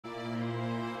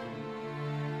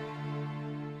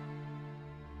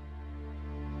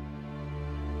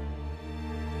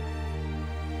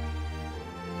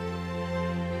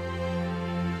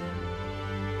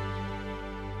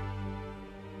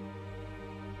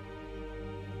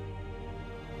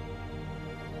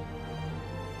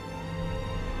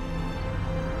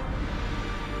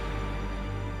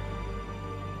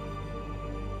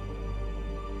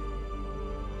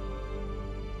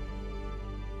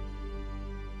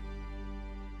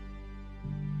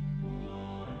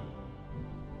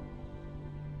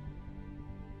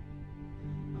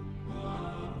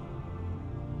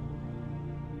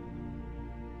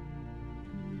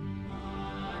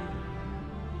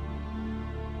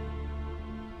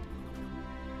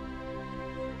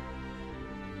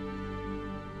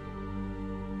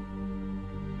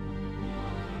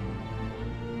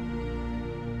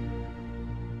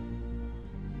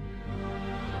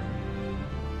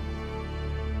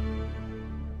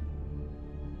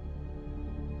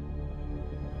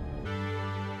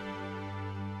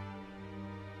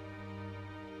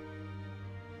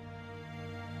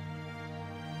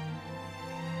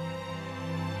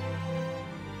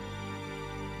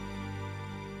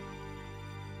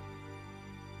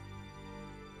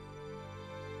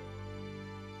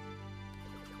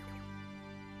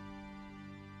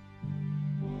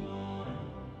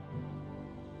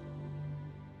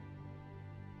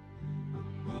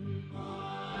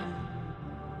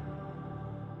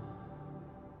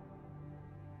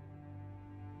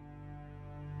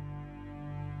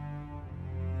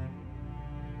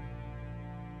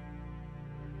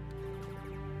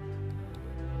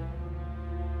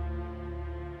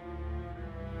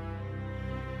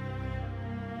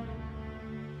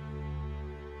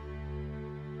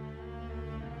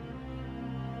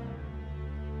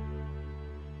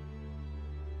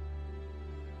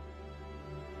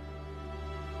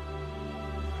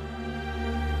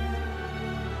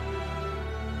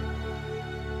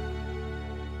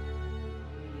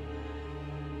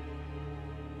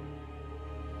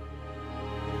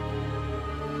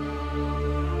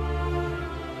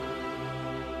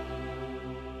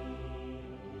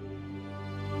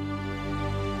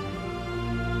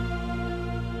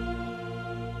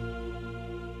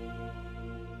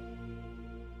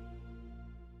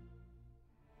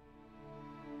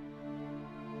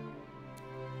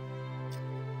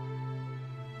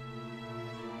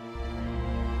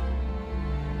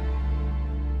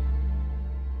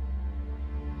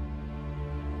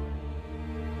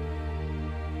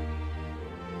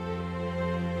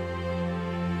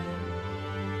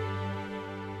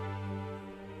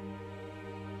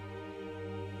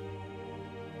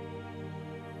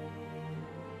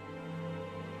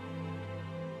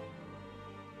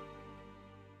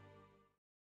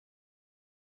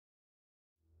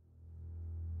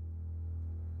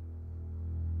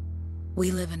We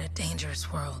live in a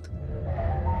dangerous world.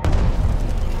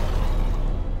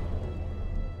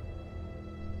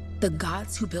 The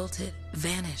gods who built it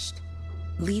vanished,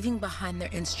 leaving behind their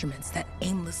instruments that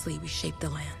aimlessly reshaped the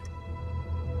land.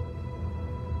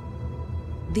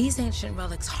 These ancient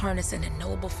relics harness an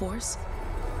unknowable force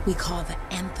we call the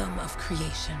Anthem of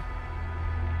Creation.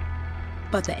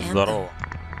 But the Anthem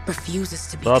refuses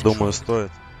to be controlled. Да, думаю,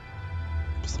 стоит.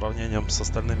 По сравнению с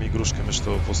остальными игрушками,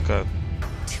 что выпускают.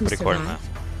 Прикольно.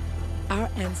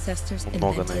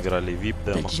 Много наиграли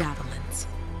VIP-демо.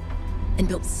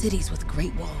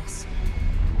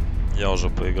 Я уже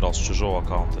поиграл с чужого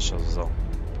аккаунта, сейчас взял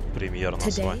премьер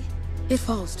название. It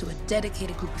falls to a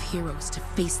dedicated group of heroes to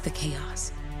face the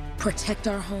chaos, protect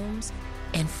our homes,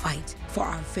 and fight for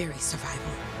our very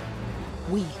survival.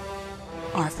 We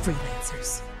are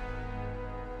freelancers.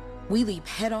 We leap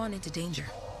head-on into danger,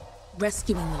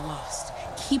 rescuing the lost,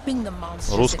 keeping the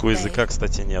monsters Русского at bay, языка,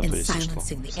 кстати, нету, and если что.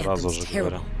 silencing the Сразу Anthem's же terrible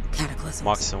говорю. cataclysms.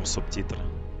 Максимум субтитры.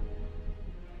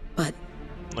 But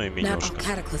Ну и not all менюшка.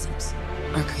 cataclysms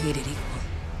are created equal.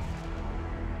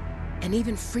 And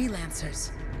even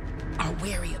freelancers are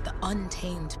wary of the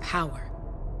untamed power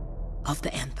of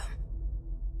the Anthem.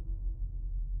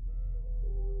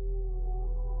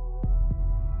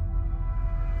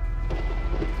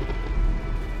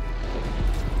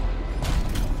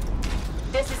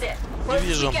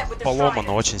 Division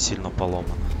поломано, очень сильно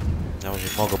поломано. Я уже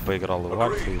много поиграл и в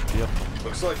Альфу, и в Бету.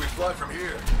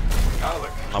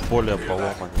 На более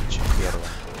поломанный, чем первый.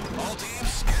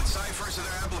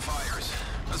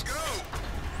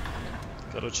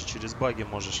 Короче, через баги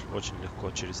можешь очень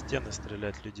легко через стены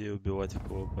стрелять, людей убивать в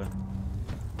ПВП.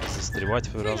 Застревать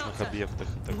в разных объектах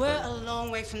и так далее.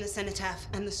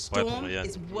 Поэтому я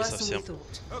не совсем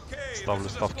ставлю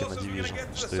ставки на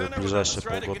Division, что ее в ближайшие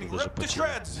полгода даже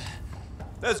починят.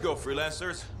 Let's go,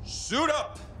 freelancers. Suit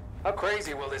up! How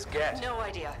crazy will this get? No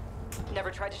idea. Never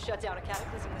tried to shut down a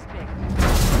cataclysm this big.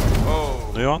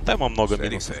 Ну и у Anthem много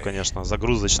минусов, конечно.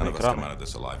 Загрузочные экраны.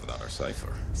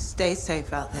 Stay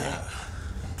safe out there.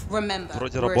 Remember,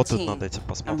 Вроде работают над этим,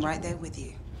 посмотрим. I'm right there with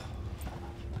you.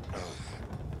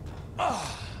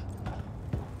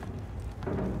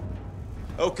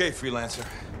 Okay, freelancer.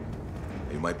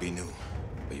 You might be new,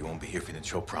 but you won't be here for the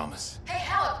show promise. Hey,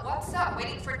 Halleck, what's up?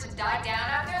 Waiting for it to die down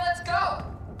out there? Let's go!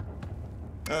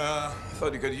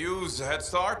 Thought you could use a head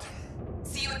start.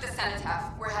 See you at the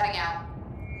cenotaph. We're heading out.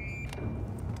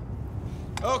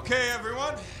 Okay,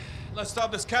 everyone. Let's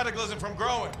stop this cataclysm from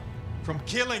growing. From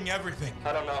killing everything.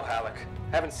 I don't know, Halleck.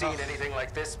 Haven't seen anything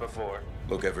like this before.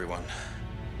 Look, everyone.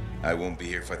 I won't be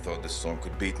here if I thought this storm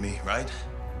could beat me, right?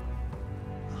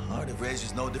 Heart of Rage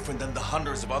is no different than the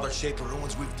hundreds of other Shaper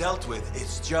ruins we've dealt with.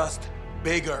 It's just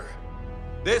bigger.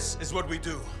 This is what we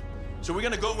do. So we're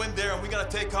gonna go in there and we're gonna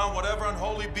take on whatever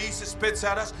unholy beast it spits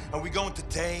at us, and we're going to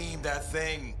tame that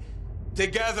thing.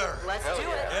 Together. Let's do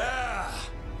it. Yeah.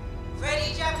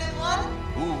 Ready, Javelin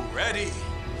 1? Ooh, ready.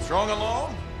 Strong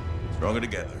alone, stronger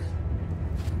together.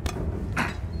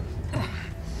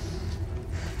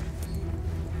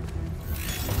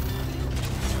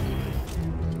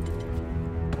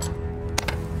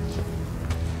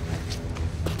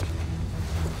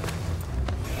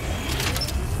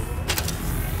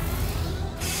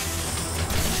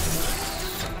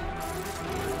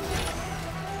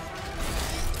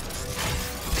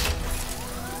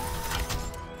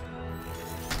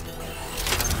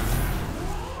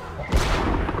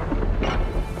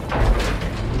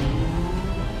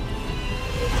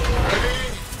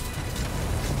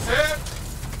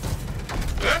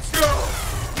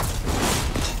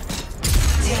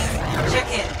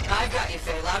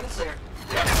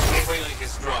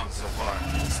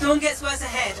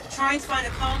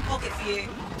 one pocket for you.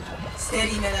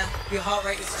 Steady, Miller. Your heart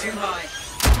rate is too high.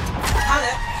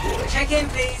 Hello. Check in,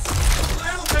 please.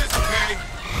 Little bit, okay?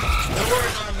 No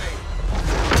worries on me.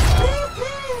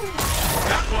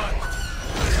 That one.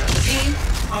 Team,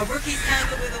 our rookies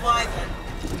tangled with a wyvern.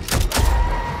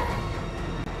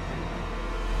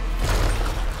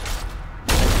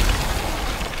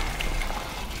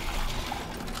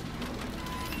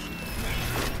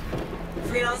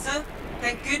 Freelancer,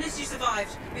 thank goodness you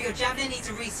survived, but your Javelin needs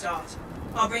a restart.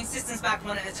 I'll bring systems back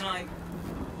one at a time.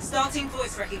 Starting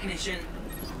voice recognition.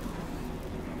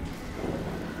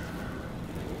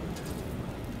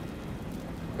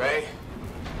 Ray?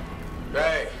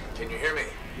 Ray, can you hear me?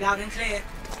 Loud and clear.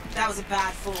 That was a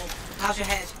bad fall. How's your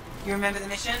head? You remember the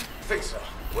mission? I think so.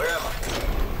 Where am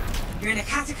I? You're in a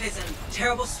cataclysm,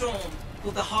 terrible storm,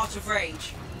 called the Heart of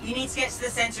Rage. You need to get to the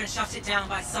center and shut it down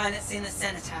by silencing the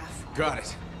cenotaph. Got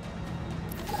it.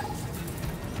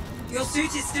 Your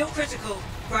suit is still critical.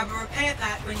 Grab a repair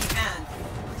pack when you can.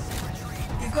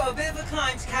 You've got a bit of a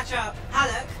climb to catch up.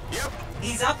 Halleck? Yep.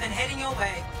 He's up and heading your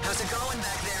way. How's it going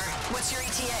back there? What's your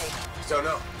ETA? Don't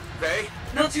know. Ray?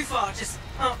 Not too far, just...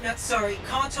 Oh, no, sorry.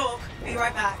 Can't talk. Be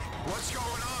right back. What's going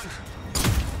on?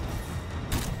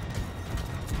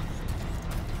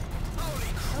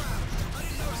 Holy crap! I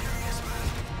didn't know it was gonna be this bad.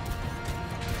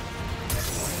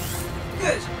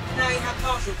 Good. Now you have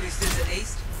partial boosters at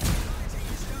least.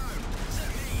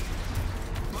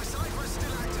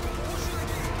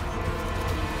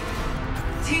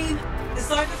 Team, the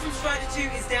Cypher from Strider 2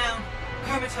 is down.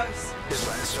 Comatose. His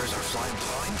Lancers are flying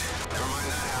blind? Never mind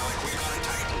that, Alec. We got it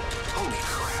tight. Holy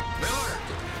crap. Miller,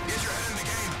 get your head in the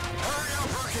game. Hurry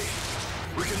up, rookie.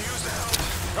 We can use the help.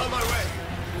 On my way.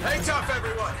 Hang tough,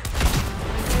 everyone.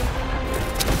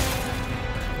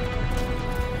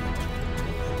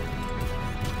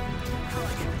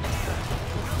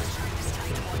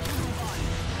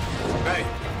 Hey,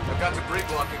 I've got debris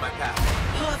blocking my path.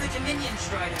 Part of the Dominion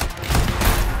Strider.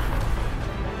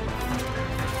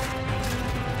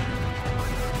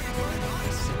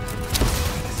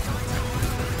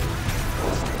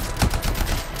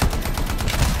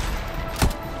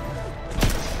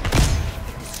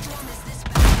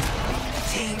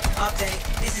 Team, update.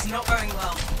 This is not going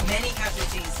well. Many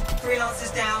casualties.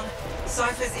 Freelancers down.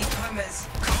 Cypher's in comas.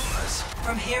 Comas?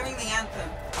 From hearing the anthem.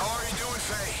 How are you doing,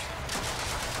 Faye?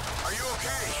 Are you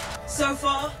okay? So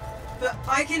far, but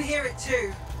I can hear it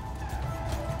too.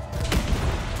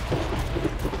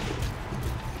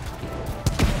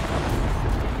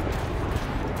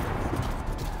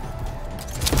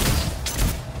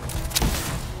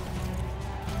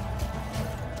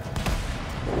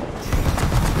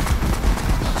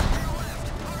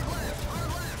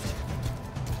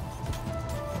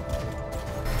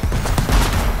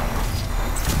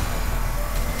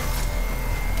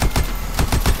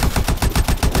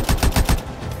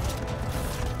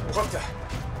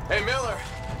 Hey, Miller,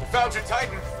 we found your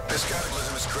Titan. This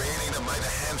cataclysm is creating them by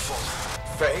the handful.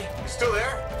 Faye, you still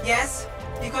there? Yes?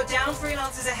 You've got down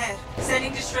freelancers ahead,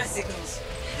 sending distress signals.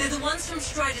 They're the ones from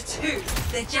Strider 2.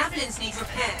 Their javelins need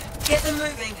repair. Get them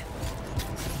moving.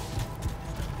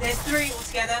 There's 3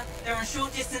 altogether. They're on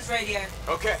short distance radio.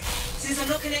 Okay. Since I'm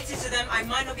not connected to them, I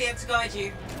might not be able to guide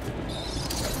you.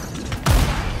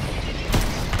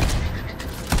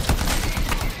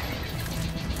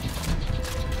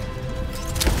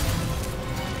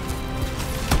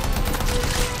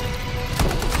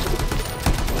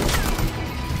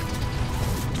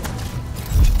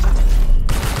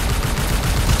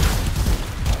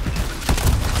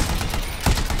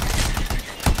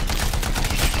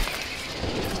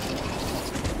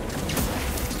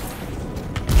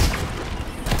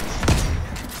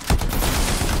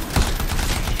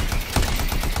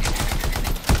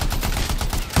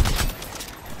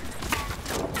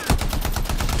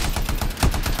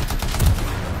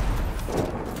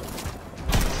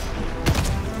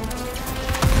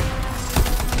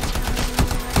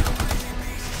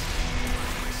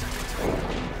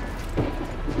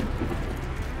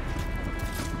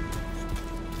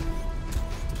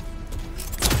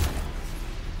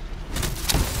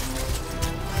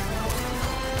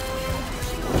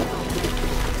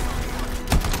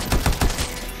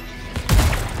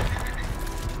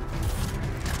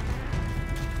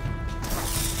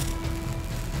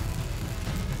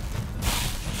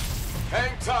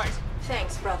 Hang tight.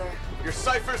 Thanks, brother. Your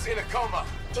Cypher's in a coma.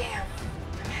 Damn.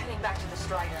 I'm heading back to the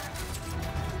Strider.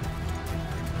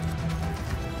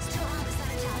 Still have the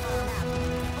cenotaph on our map.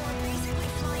 But we're basically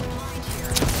flying blind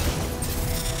here.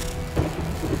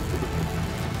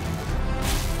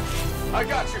 I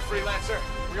got you, Freelancer.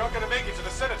 We aren't gonna make it to the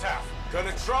cenotaph.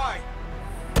 Gonna try.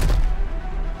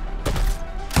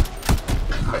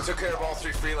 took care of all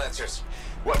 3 freelancers.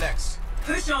 What next?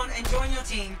 Push on and join your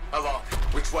team. Along.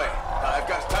 Which way? I've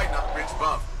got to tighten up bridge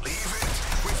above. Leave it.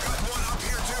 We've got one up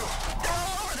here, too. They're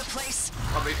all over the place.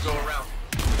 I'll need to go around.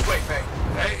 Which way, Faye?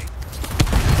 Hey!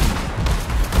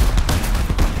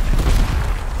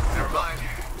 Never mind.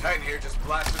 Titan here just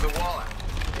blasted the wall out.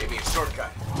 Gave me a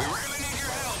shortcut. We really need your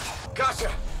help.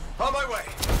 Gotcha! On my way!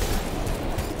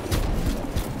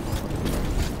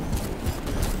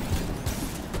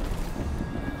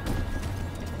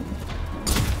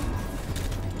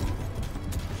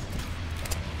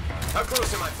 How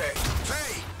close am I, Faye?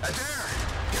 Faye, Adair,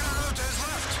 get on out to his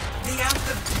left. The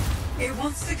Anthem. It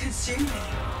wants to consume me.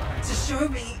 To show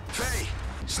me. Faye,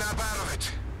 snap out of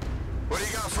it. What do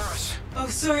you got for us? Oh,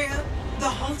 sorry. The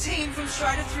whole team from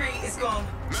Strider 3 is gone.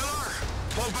 Miller,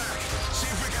 pull back. See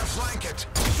if we can flank it.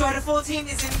 Strider 14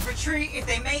 is in retreat. If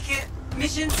they make it,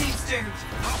 mission seems doomed.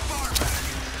 How far back?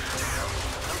 Damn,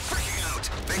 I'm freaking out.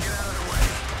 Then get out of the way.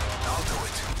 I'll do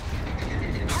it.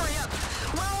 Hurry up.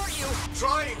 Where are you?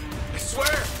 Trying! I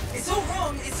swear! It's all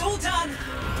wrong. It's all done.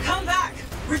 Come back.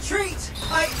 Retreat.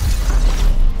 I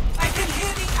can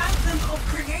hear the anthem of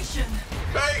creation.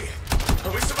 Hey!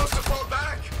 Are we supposed to fall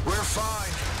back? We're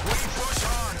fine. We push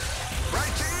on.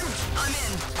 Right, team? I'm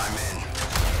in. I'm in.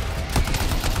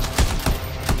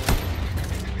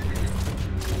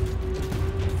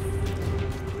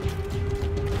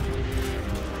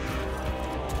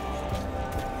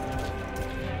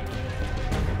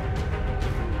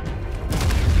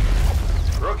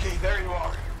 Rookie, there you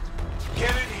are.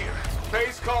 Get in here.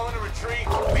 Faye's calling a retreat.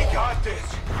 We got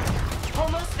this.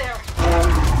 Almost there.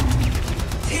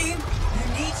 Team, you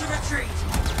need to retreat.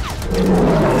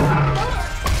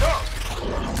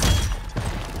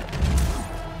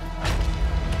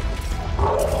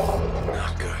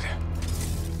 Not good.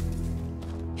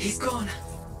 He's gone.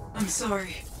 I'm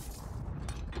sorry.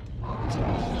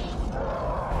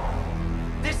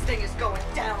 This thing is going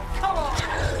down. Come on!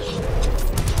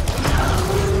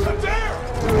 Adair!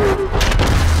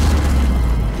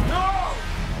 No!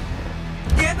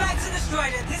 Get back to the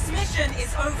Strider. This mission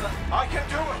is over. I can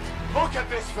do it. Look at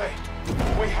this, Faye.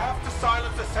 We have to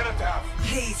silence the cenotaph.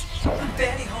 Please, I'm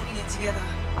barely holding it together.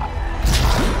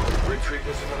 Retreat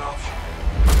isn't an option.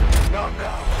 Not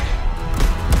now.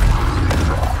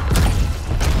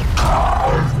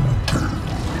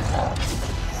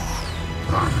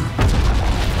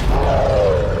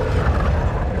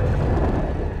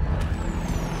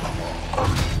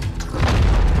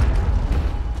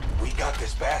 We got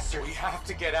this bastard. We have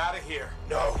to get out of here.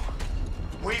 No.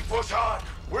 We push on.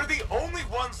 We're the only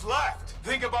ones left.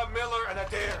 Think about Miller and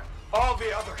Adair. All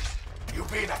the others. You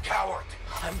being a coward.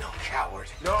 I'm no coward.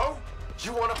 No?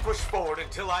 You want to push forward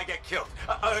until I get killed.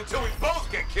 Until we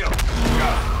both get killed.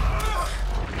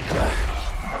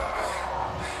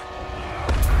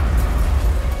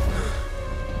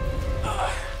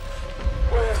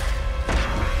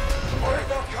 Where'd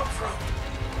that come from?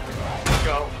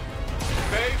 Go.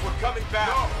 Babe, we're coming back.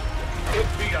 No. It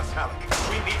beat us, Halleck.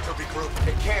 We need to regroup.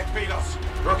 It can't beat us.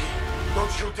 Rookie,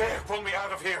 don't you dare pull me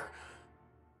out of here.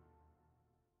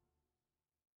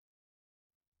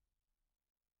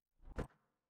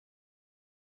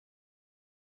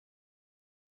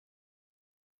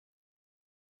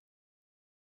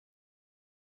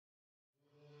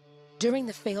 During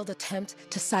the failed attempt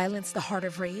to silence the Heart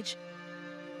of Rage,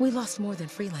 we lost more than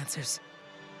freelancers,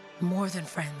 more than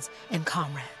friends and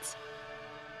comrades.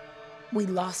 We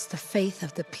lost the faith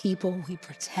of the people we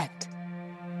protect.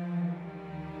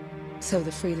 So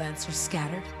the freelancers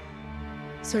scattered,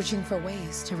 searching for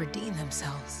ways to redeem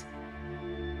themselves.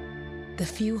 The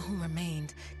few who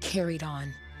remained carried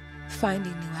on,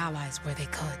 finding new allies where they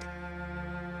could,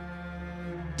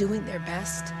 doing their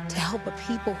best to help a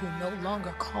people who no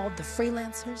longer called the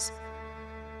freelancers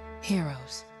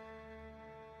heroes.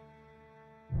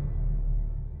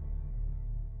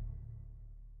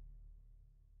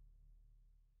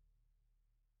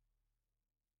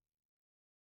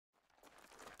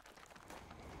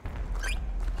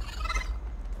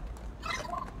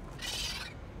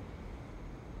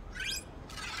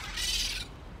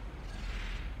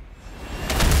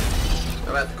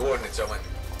 I'm at the coordinates, Owen.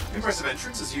 Impressive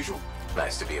entrance, as usual.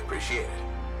 Nice to be appreciated.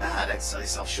 Don't sell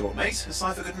yourself short, mate. A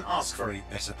cipher couldn't ask for a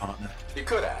better partner. You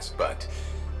could ask, but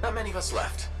not many of us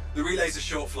left. The relay's a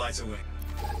short flight away.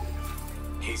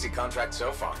 Easy contract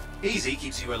so far. Easy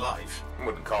keeps you alive.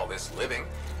 Wouldn't call this living.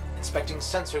 Inspecting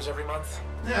sensors every month?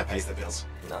 Yeah, pays the bills.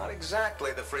 Not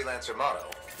exactly the freelancer motto.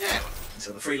 Yeah,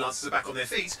 until the freelancers are back on their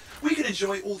feet, we can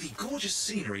enjoy all the gorgeous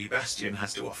scenery Bastion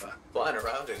has to offer. Flying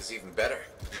around it is even better.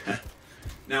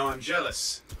 Now I'm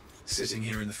jealous, sitting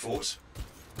here in the fort.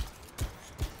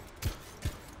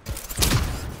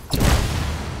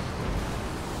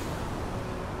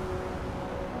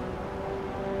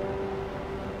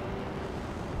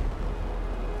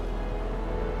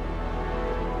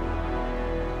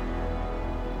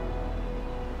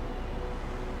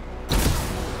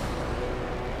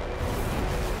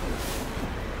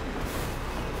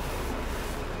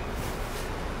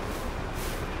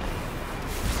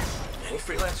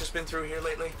 dispatcher's been through here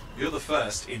lately? You're the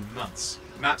first in months.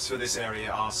 Maps for this area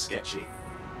are sketchy.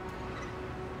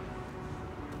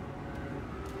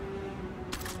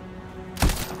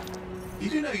 You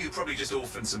do know you probably just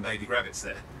orphaned some baby rabbits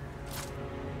there.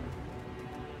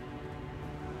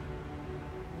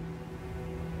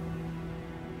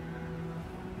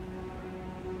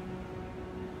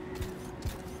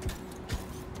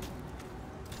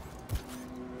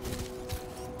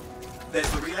 There's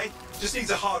the relay. Just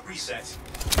needs a hard reset.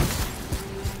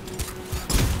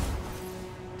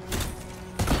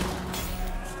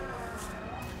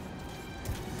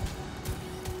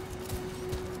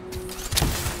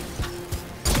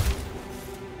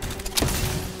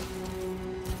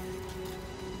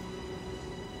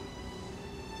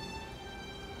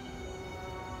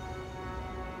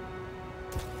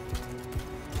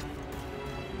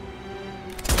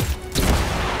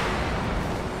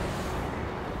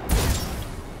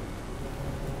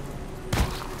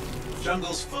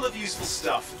 Jungle's full of useful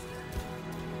stuff.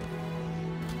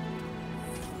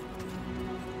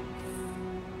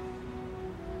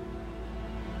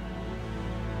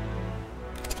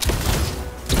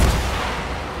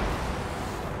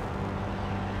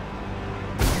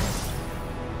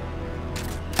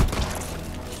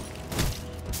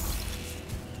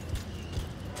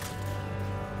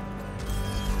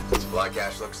 Supply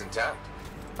cache looks intact.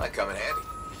 Might come in handy.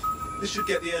 This should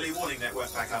get the early warning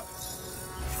network back up.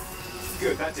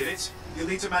 Good, that did it. You'll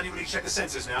need to manually check the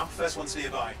sensors now. First one's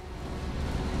nearby.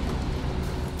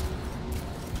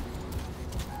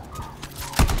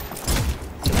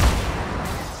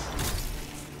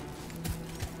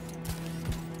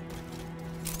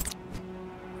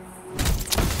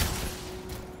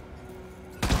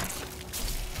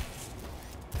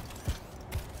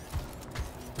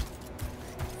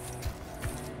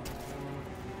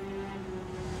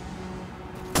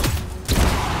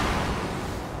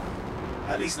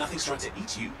 At least nothing's trying to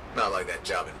eat you. Not like that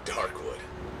job in Darkwood.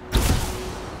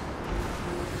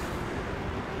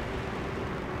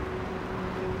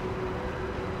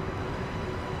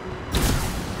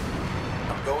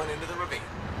 I'm going into the ravine.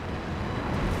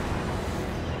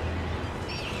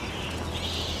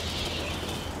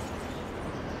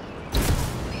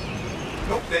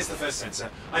 Oh, there's the first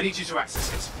sensor. I need you to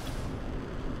access it.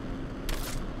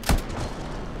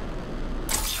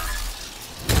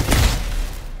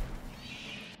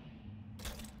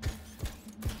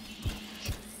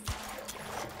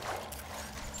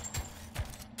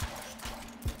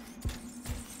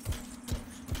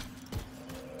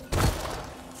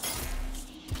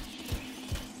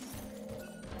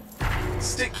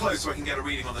 Stick close so I can get a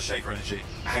reading on the shaper energy.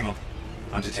 Hang on.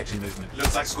 I'm detecting movement.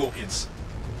 Looks like scorpions.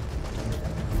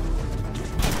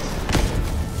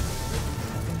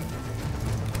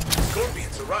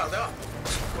 Scorpions are riled up.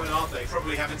 Well, aren't they?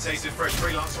 Probably haven't tasted fresh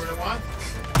freelancer in a while.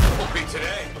 Won't be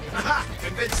today. Haha!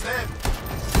 Convince them!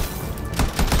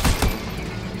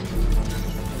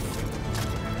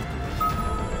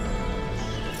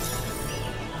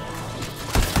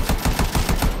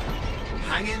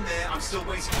 Hang in there, I'm still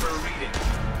waiting for a reading.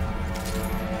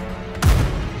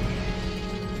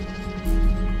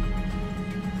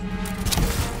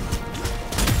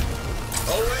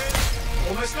 Oh,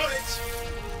 almost got it!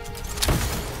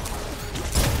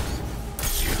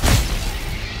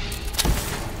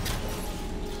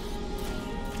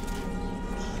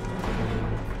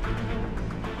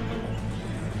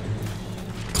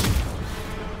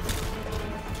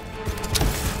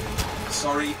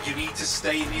 Sorry, you need to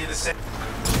stay near the center.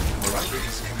 Alright,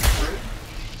 readings are coming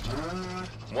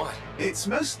through. What? It's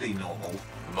mostly normal.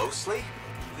 Mostly?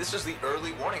 This is the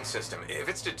early warning system. If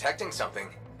it's detecting something...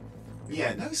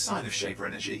 Yeah, no sign of shaper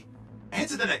energy. Head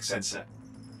to the next sensor.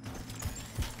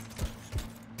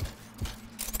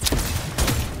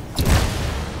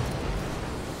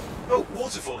 Oh,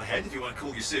 waterfall ahead if you want to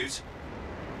cool your suit.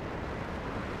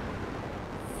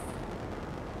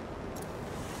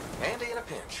 Handy in a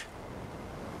pinch.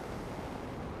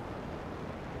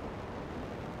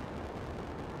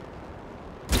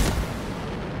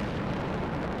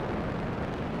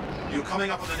 You're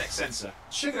coming up on the next sensor.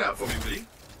 Check it out for me, will you?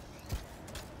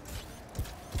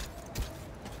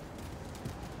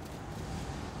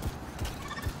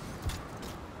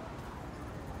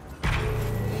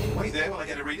 Wait there while I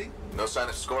get a reading. No sign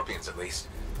of scorpions, at least.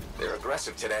 They're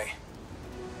aggressive today.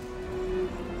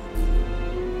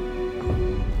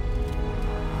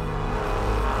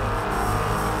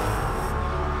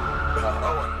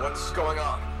 Owen, what's going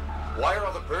on? Why are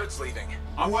all the birds leaving?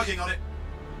 I'm working on it.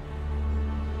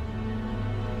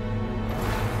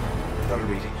 Got a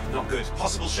reading. Not good.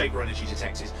 Possible shaper energy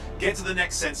detected. Get to the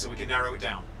next sensor, we can narrow it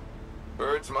down.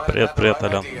 Birds might Привет, have the привет,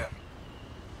 right Аля. idea.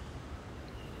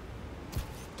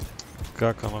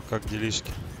 Как оно, как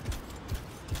делишки?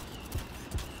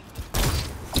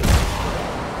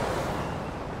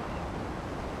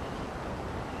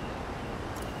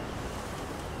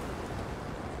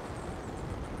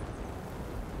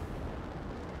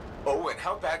 Oh, and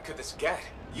how bad could this get?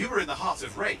 You were in the heart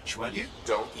of rage, weren't you?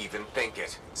 Don't even think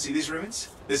it. See these ruins?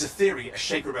 There's a theory a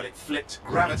Shaper relic flipped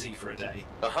gravity for a day.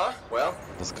 Uh-huh, well...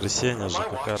 Воскресенье же,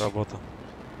 какая работа.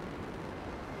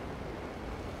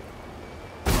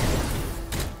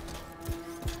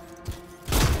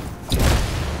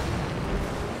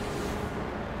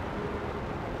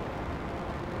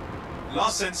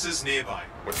 Last sensors nearby.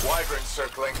 With wyverns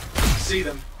circling. See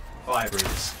them. Fire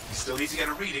breathers. You still need to get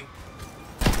a reading.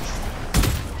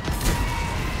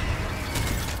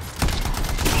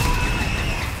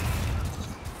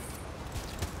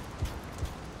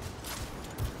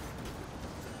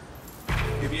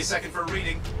 Give me a second for a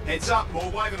reading. Heads up,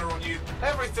 more wyvern are on you.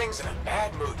 Everything's in a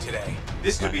bad mood today.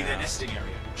 This could be their nesting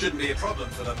area. Shouldn't be a problem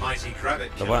for the mighty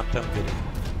Krabbit killer. Давай Anthem бери.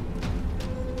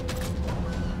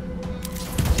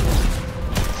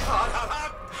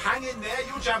 Hang in there,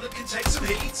 your javelin can take some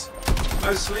heat.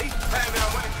 Mostly. And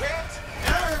when it can't...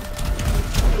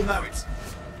 You'll know it.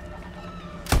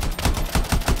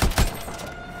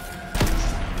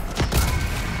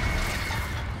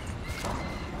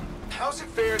 How's it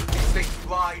fair that these things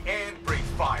fly and breathe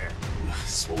fire?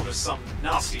 Spawned as some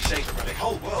nasty Shaper relic.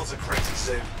 Whole worlds are crazy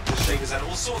soon. The Shapers had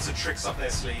all sorts of tricks up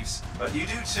their sleeves. But you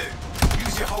do too.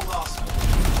 Use your whole arsenal.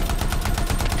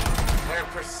 They're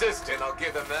persistent, I'll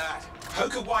give them that.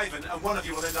 Poke a wyvern and one of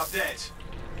you will end up dead.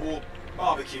 Or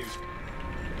barbecued.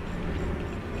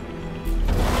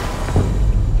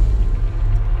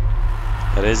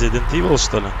 Resident Evil,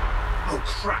 что ли? Oh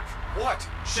crap. What?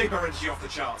 Shaper energy off the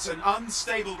charts. An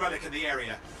unstable relic in the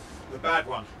area. The bad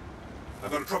one.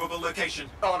 I've got a probable location.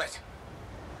 On it.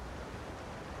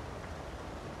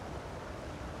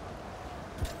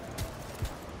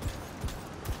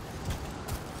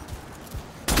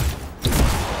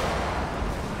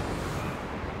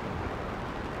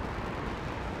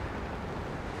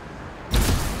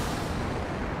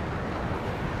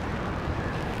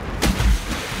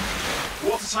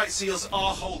 Watertight seals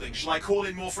are holding. Shall I call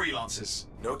in more freelancers?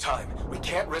 No time. We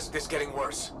can't risk this getting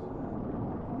worse.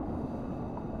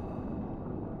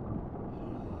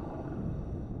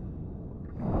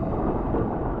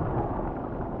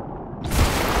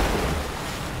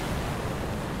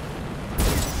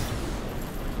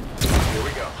 Here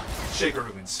we go. Shaper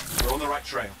ruins. We're on the right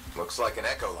trail. Looks like an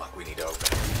echo lock we need to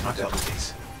open. I've dealt with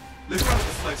these. Look around at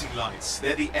the floating lights.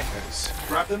 They're the echoes.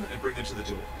 Grab them and bring them to the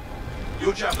door.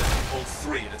 Your javelin can hold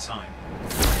 3 at a time.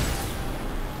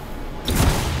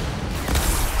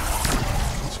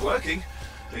 It's working,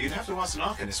 but you'd have to ask an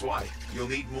Arcanist why. You'll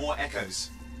need more echoes.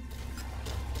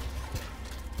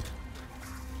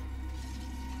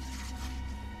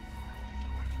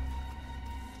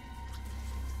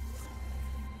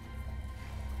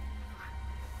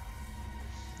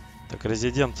 Так,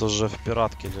 Резидент уже в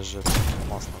пиратке лежит.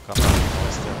 У нас на канале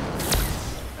новостях.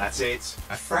 That's it.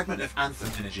 A fragment of Anthem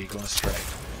energy gone astray.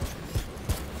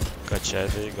 Качай,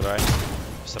 да играй.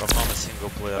 Все равно на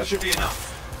синглплеер. That should be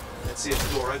enough. Let's see if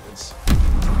the door opens.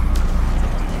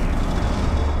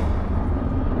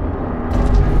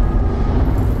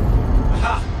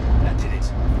 Aha! That did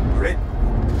it. We're in.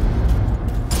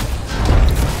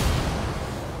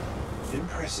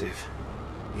 Impressive.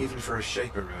 Even for a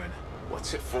Shaper ruin.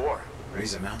 What's it for?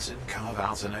 Raise a mountain, carve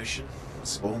out an ocean,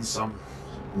 spawn some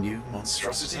new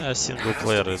monstrosity.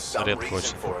 Синглплеер редко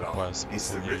очень покупаю. It's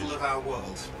the riddle of our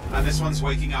world. And this one's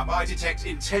waking up. I detect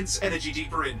intense energy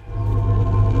deeper in.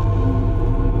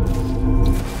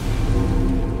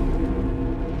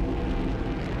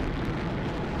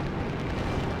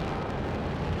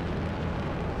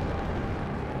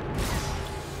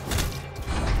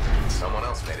 Someone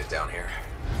else made it down here.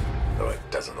 Though it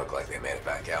doesn't look like they made it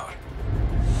back out.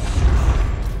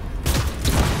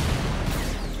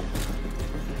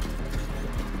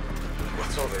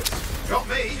 What's all this? Got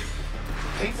me.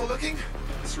 Painful looking.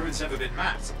 This ruin's never been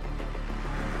mapped.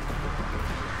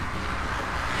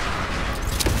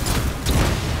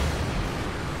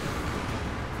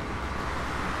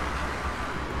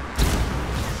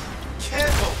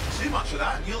 Careful! Too much of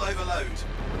that and you'll overload.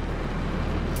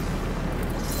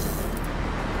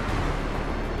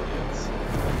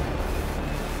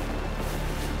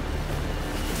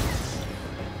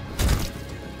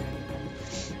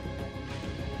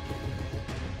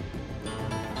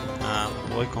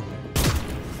 Двойку.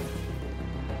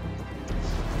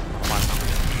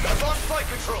 I've lost flight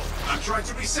control. I'm trying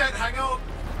to reset. Hang on.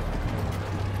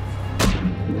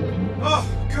 Oh,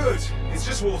 good. It's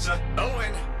just water.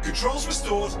 Owen, Controls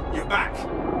restored, you're back.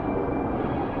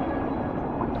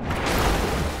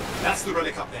 That's the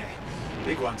relic up there.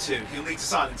 Big one too. You'll need to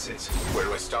silence it. Where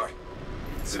do I start?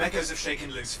 Some echoes have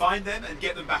shaken loose. Find them and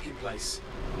get them back in place.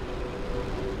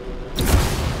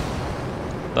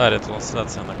 Да,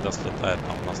 ретрансляция иногда слетает,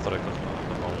 там в настройках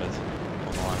надо добавлять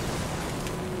онлайн.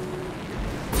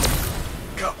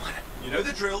 Come on. You know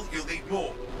the drill, you'll need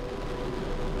more.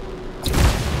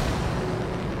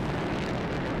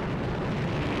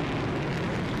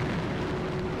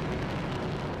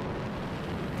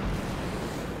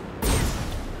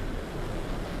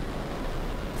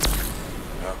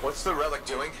 What's the relic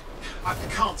doing? I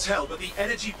can't tell, but the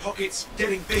energy pocket's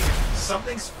getting bigger.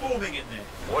 Something's forming in there.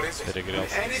 What is it?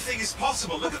 Anything is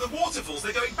possible. Look at the waterfalls,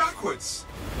 they're going backwards.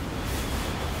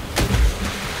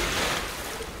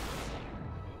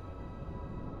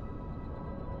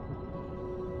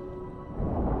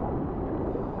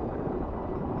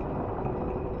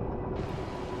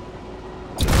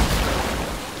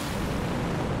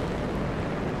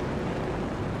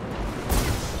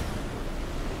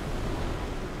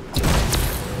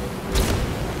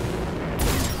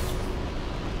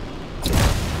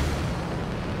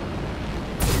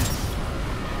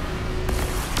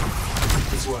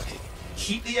 Working.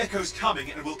 Keep the echoes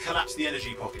coming and we'll collapse the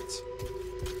energy pocket.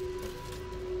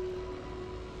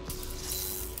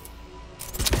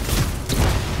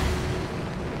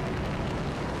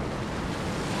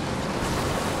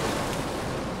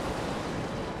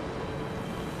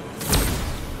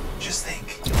 Just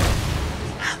think.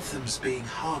 Anthem's being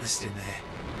harnessed in there.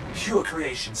 Pure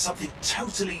creation, something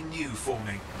totally new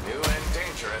forming. New and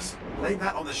dangerous. Blame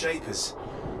that on the shapers.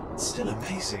 It's still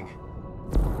amazing.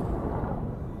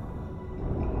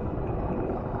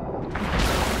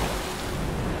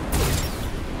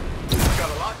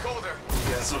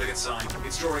 That's not a good sign.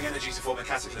 It's drawing energy to form a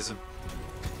cataclysm.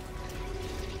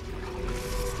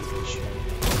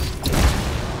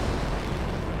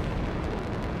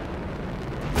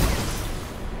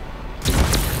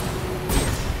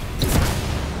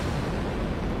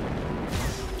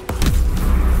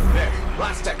 There,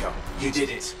 last echo. You did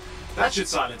it. That should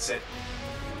silence it.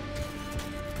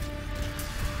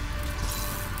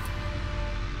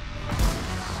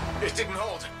 It didn't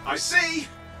hold. I see.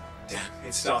 Damn,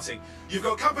 it's starting. You've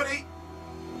got company.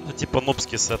 Ну типа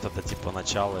нубский сет, это типа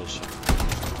начало еще.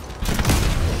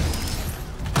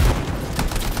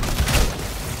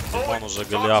 Он уже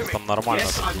Голиаф там нормально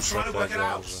такие сеты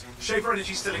делал уже. Shaper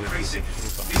energy still increasing.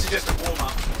 These are just a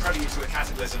warm-up, prelude to a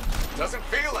cataclysm. Doesn't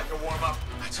feel like a warm-up.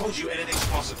 I told you anything's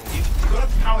possible. You've got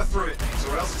to power through it, mate,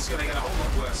 or else it's going to get a whole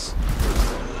lot worse.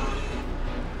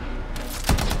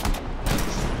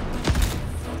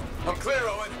 I'm clear,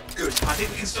 Owen. Good. I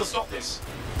think we can still stop this.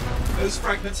 Those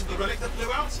fragments of the relic that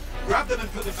blew out, grab them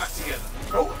and put them back together.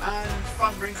 Oh, and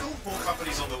fun wrinkle, more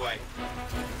company's on the way.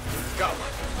 Go.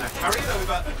 Now carry it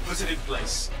over and put it in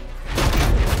place.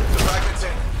 The fragments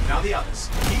in. Now the others.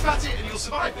 Keep at it and you'll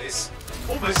survive this.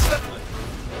 Almost certainly.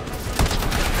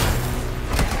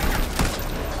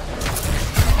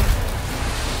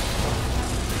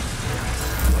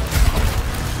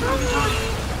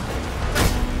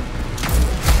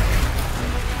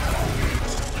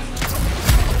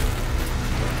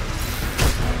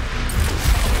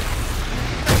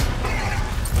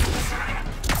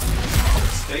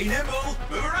 Stay nimble,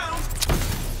 move around.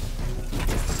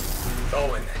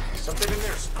 Owen, something in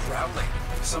there's growling.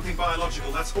 Something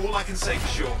biological, that's all I can say for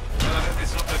sure. And I hope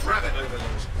it's not the rabbit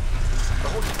overload.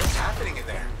 Oh, what's happening in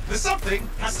there? There's something,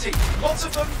 has teeth. Lots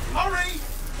of them, hurry!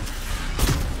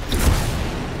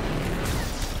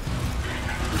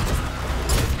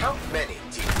 How many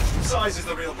teeth? Size is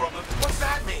the real problem. What's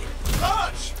that mean?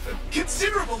 Large!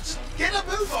 Considerable! Just get a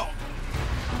move on!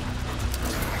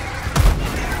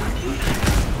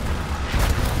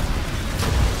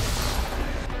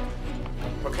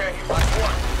 Okay, last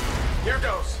one. Here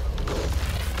goes.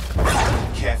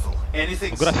 Careful.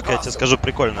 Anything. Графика, я тебе скажу,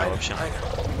 прикольная вообще.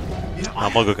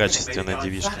 Намного качественная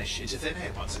девичка.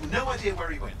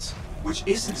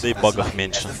 Да и багов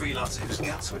меньше.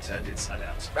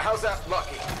 How's that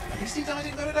lucky? At least he died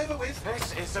and got it over with.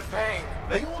 This is a pain.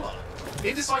 They all are.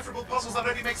 Indecipherable puzzles that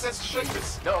only make sense to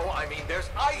shapers. No, I mean there's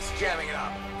ice jamming it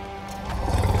up.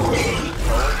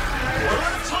 We're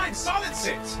out of time. Silence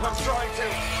it. I'm trying to.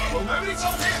 Well, nobody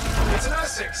told him. It's an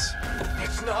R6.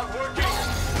 It's not working.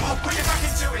 I'll put it back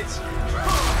into it.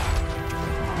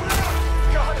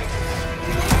 Got it.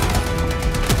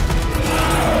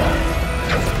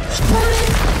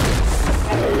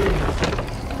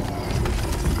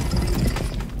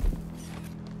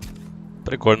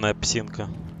 Прикольная псинка.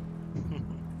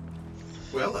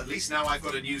 Well, least now I've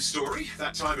got a new story.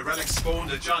 That time a relic spawned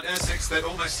a giant Ursex that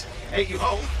almost ate you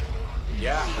whole.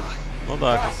 Yeah. Ну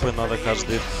да, как бы надо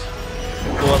каждые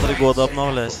 2-3 года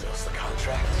обновлять.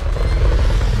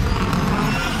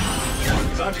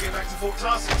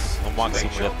 Ну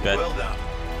максимум лет 5.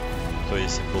 То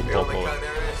есть был топовый.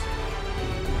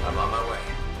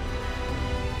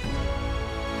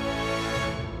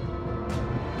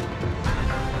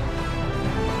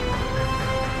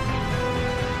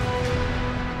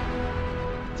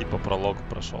 Типа пролог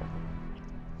прошел.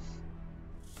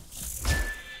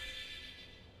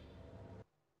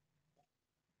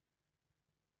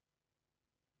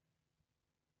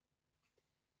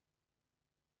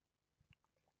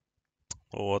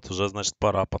 Вот, уже, значит,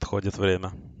 пора, подходит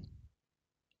время.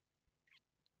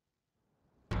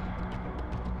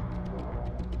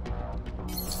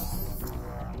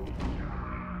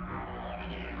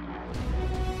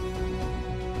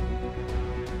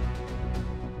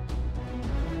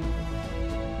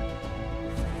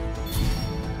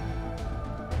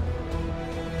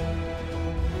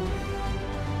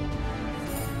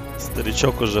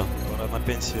 Старичок уже, пора на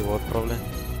пенсию его отправлять.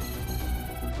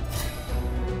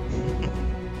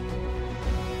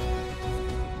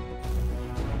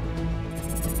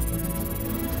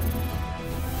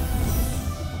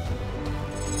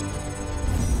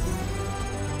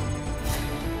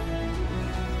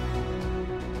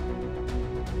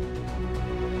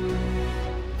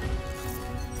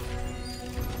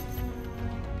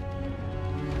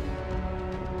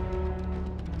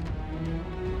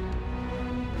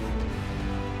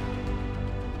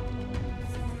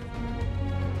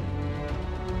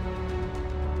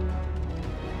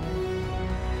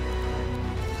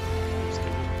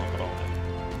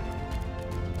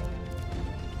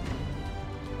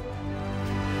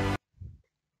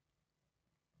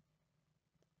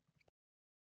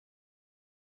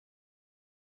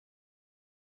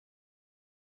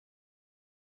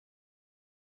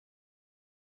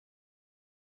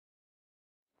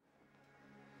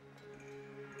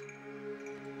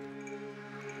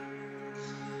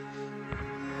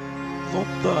 Ну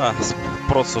да,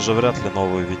 проц уже вряд ли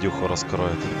новую видюху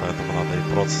раскроет, поэтому надо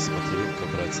и проц с материнкой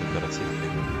брать, с оперативкой.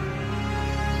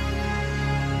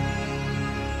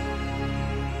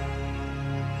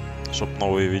 Чтоб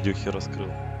новые видюхи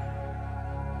раскрыл.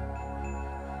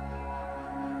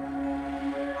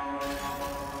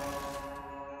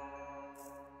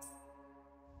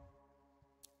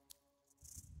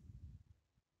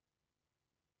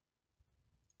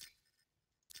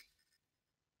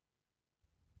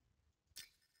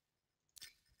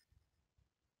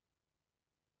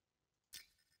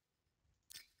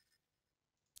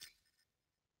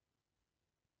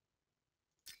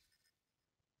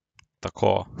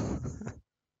 Такого.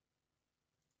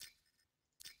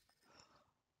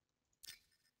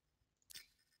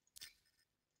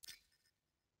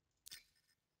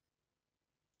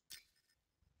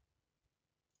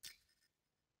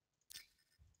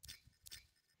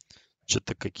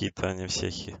 Что-то какие-то они все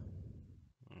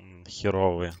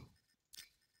херовые.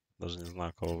 Даже не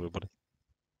знаю, кого выбрать.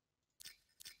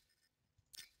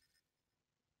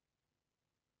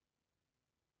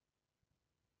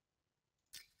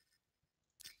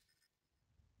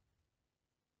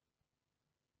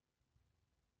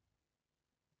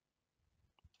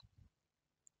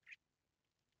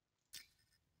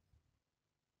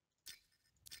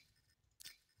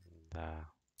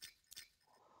 Да.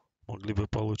 Могли бы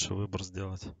получше выбор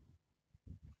сделать.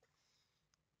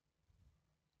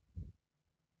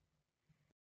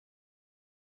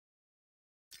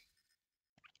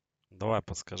 Давай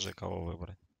подскажи, кого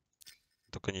выбрать.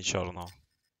 Только не черного.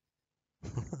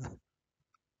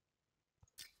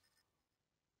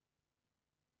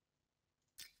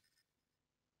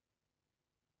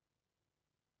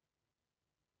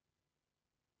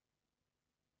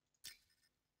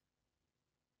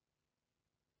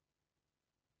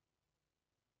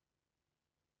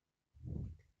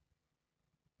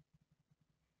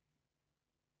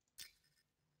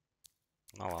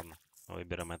 Ну ладно,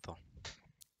 выберем этого.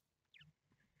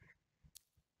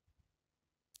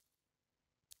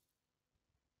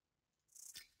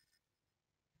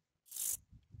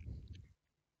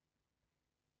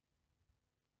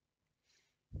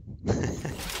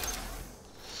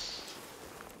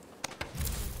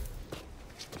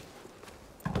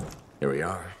 Here we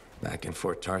are, back in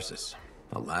Fort Tarsus.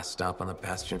 The last stop on the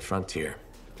Bastion frontier.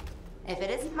 If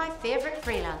it isn't my favorite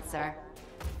freelancer.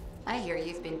 I hear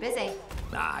you've been busy.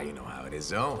 Ah, you know how it is,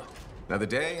 though. Another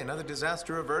day, another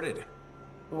disaster averted.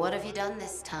 What have you done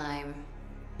this time?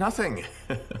 Nothing.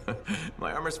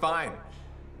 My armor's fine.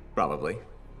 Probably.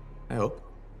 I hope.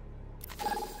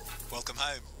 Welcome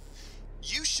home.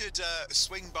 You should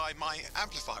swing by my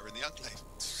amplifier in the enclave.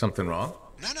 Something wrong?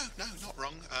 No, not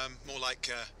wrong. More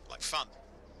like fun.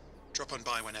 Drop on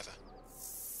by whenever.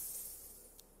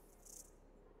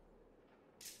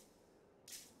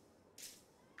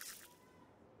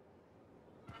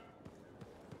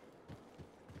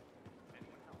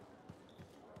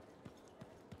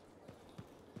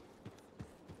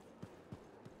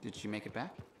 Did she make it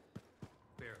back?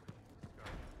 Barely.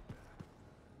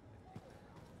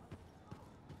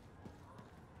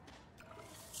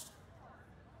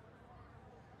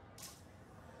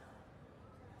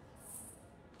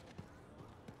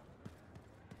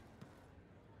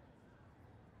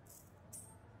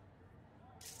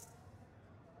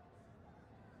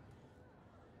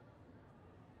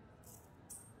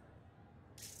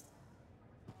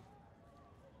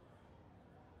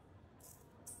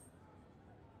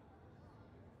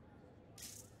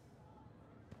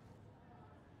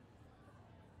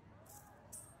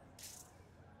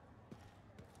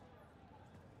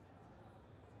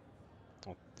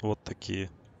 Вот такие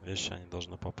вещи они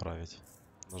должны поправить.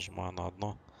 Нажимаю на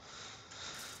одно,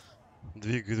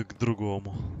 двигаю к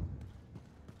другому.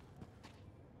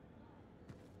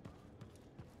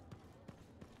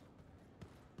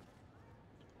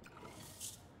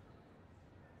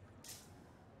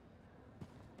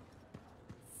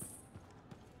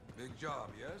 Big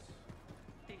job, yes?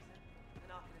 Decent.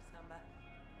 An Arcanist number.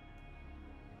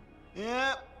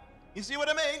 Yeah, you see what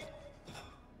I mean?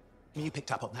 You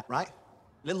picked up on that, right?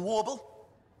 Little warble?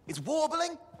 It's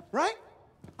warbling, right?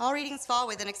 All readings fall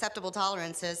within acceptable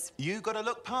tolerances. You gotta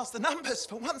look past the numbers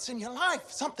for once in your life.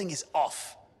 Something is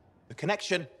off. The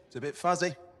connection is a bit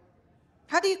fuzzy.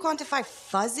 How do you quantify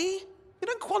fuzzy? You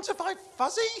don't quantify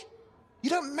fuzzy?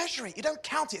 You don't measure it, you don't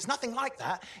count it, it's nothing like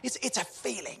that. It's a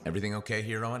feeling. Everything okay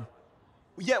here, Owen?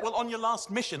 Yeah, well, on your last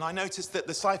mission, I noticed that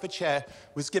the cipher chair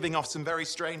was giving off some very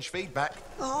strange feedback.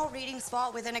 All readings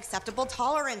fall within acceptable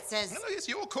tolerances. No, it's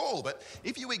your call, but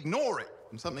if you ignore it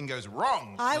and something goes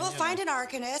wrong... I will find an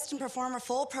Arcanist and perform a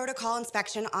full protocol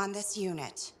inspection on this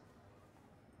unit.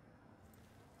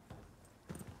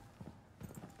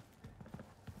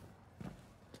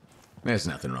 There's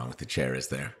nothing wrong with the chair, is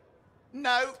there?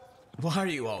 No. Why are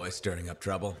you always stirring up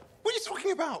trouble? What are you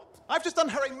talking about? I've just done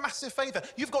her a massive favor.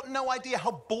 You've got no idea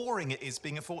how boring it is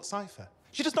being a Fort Cipher.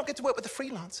 She does not get to work with a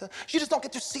freelancer. She does not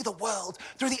get to see the world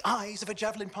through the eyes of a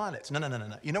Javelin pilot. No.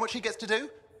 You know what she gets to do?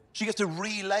 She gets to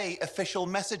relay official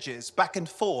messages back and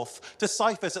forth to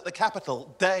ciphers at the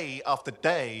Capitol day after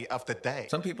day after day.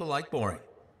 Some people like boring.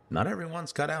 Not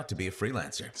everyone's cut out to be a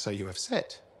freelancer. So you have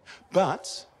said.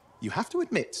 But you have to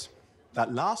admit,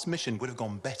 that last mission would have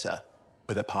gone better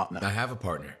with a partner. I have a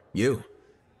partner. You.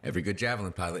 Every good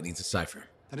Javelin pilot needs a cipher.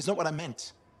 That is not what I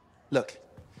meant. Look,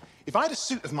 if I had a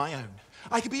suit of my own,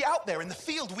 I could be out there in the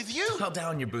field with you. Call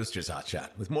down your boosters,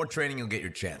 hotshot. With more training, you'll get your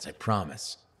chance, I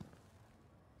promise.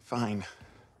 Fine.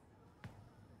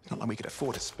 It's not like we could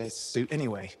afford a spare suit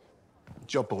anyway. The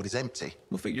job board is empty.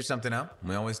 We'll figure something out.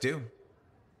 We always do.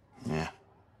 Yeah.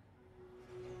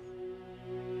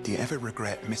 Do you ever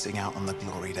regret missing out on the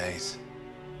glory days?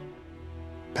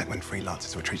 Back when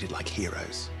freelancers were treated like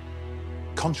heroes.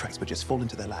 Contracts would just fall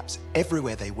into their laps.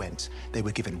 Everywhere they went, they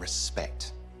were given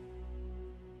respect.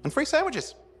 And free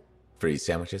sandwiches. Free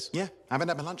sandwiches? Yeah, I haven't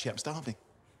had my lunch yet. I'm starving.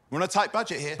 We're on a tight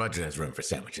budget here. Budget has room for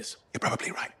sandwiches. You're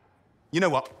probably right. You know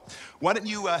what? Why don't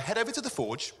you head over to the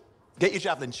forge, get your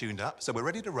Javelin tuned up, so we're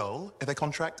ready to roll if a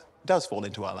contract does fall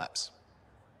into our laps.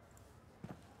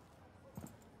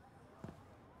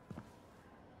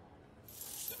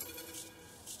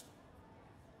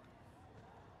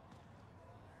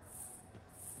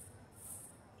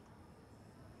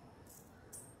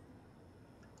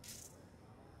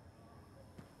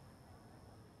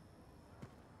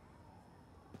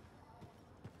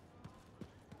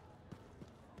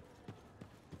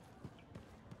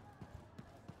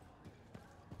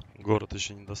 Город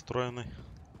еще недостроенный,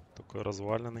 такой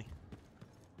разваленный.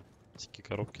 Такие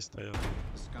коробки стоят,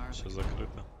 все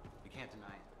закрыто.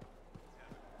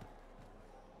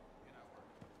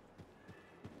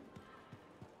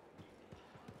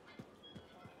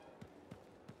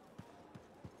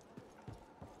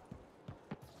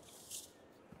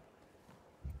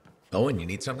 Owen, you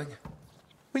need something? What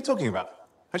are you talking about?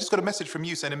 I just got a message from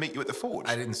you saying to meet you at the forge.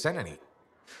 I didn't send any.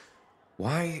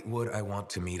 Why would I want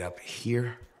to meet up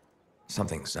here?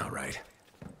 Something's not right.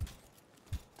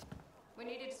 We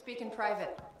needed to speak in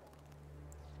private.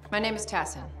 My name is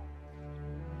Tassin.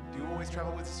 Do you always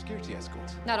travel with a security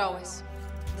escort? Not always.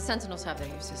 The Sentinels have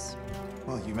their uses.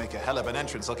 Well, you make a hell of an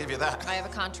entrance, I'll give you that. I have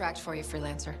a contract for you,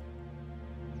 freelancer.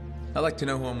 I like to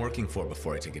know who I'm working for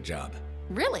before I take a job.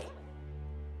 Really?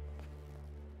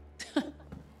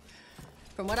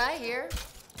 From what I hear,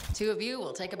 two of you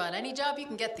will take about any job you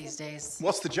can get these days.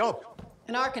 What's the job?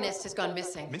 An Arcanist has gone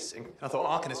missing. Missing? I thought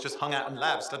Arcanists just hung out in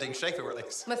labs studying Schaefer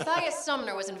relics. Matthias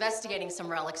Sumner was investigating some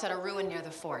relics at a ruin near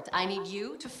the fort. I need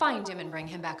you to find him and bring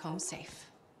him back home safe.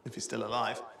 If he's still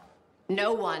alive.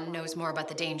 No one knows more about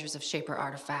the dangers of Shaper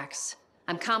artifacts.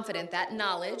 I'm confident that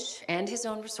knowledge and his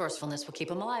own resourcefulness will keep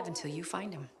him alive until you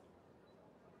find him.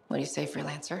 What do you say,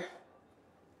 freelancer?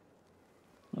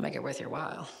 We'll make it worth your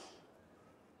while.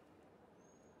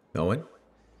 Owen?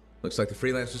 Looks like the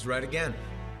freelancer's right again.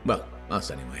 Well,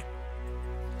 us anyway.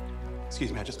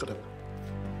 Excuse me, I just got to...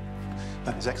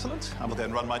 That is excellent. I will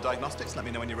then run my diagnostics. Let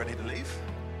me know when you're ready to leave.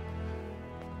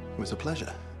 It was a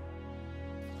pleasure.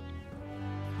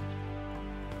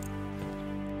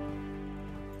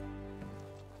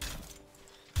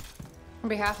 On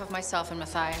behalf of myself and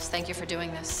Matthias, thank you for doing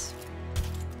this.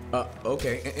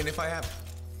 Okay, and if I have...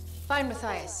 Find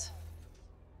Matthias.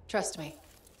 Trust me,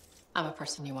 I'm a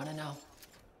person you want to know.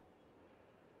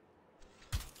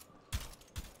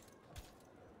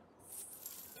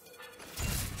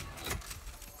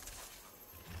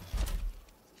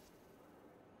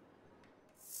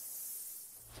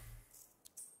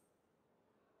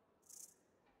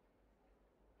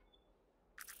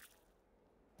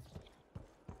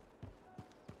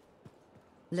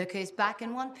 Look who's back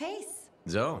in one piece.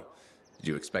 Zoe, did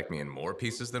you expect me in more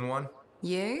pieces than one?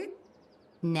 You?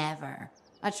 Never.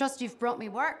 I trust you've brought me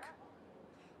work.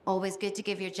 Always good to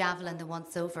give your javelin the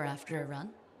once-over after a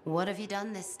run. What have you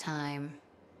done this time?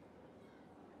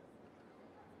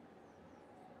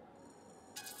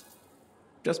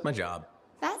 Just my job.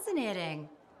 Fascinating.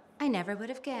 I never would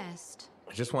have guessed.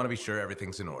 I just want to be sure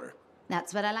everything's in order.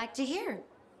 That's what I like to hear.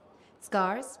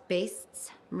 Scars,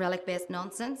 beasts, relic-based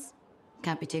nonsense.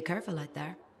 Can't be too careful out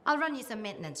there. I'll run you some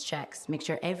maintenance checks, make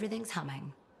sure everything's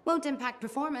humming. Won't impact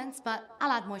performance, but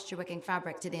I'll add moisture-wicking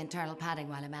fabric to the internal padding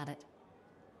while I'm at it.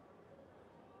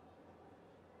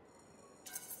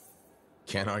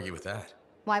 Can't argue with that.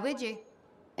 Why would you?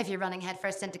 If you're running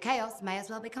headfirst into chaos, may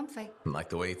as well be comfy. Like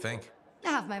the way you think. I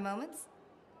have my moments.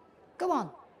 Go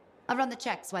on. I'll run the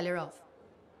checks while you're off.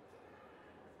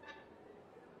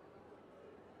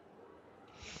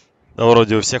 Да,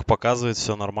 вроде у всех показывает,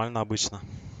 все нормально обычно.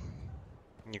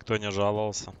 Никто не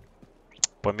жаловался.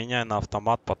 Поменяй на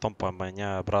автомат, потом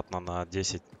поменяй обратно на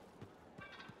 10.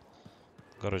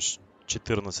 Короче,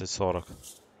 14:40.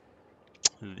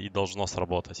 И должно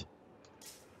сработать.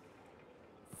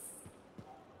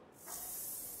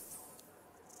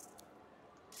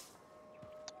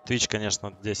 Twitch, конечно,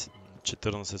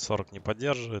 14:40 не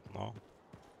поддерживает, но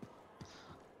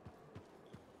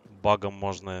багом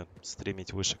можно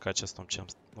стримить выше качеством, чем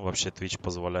вообще Twitch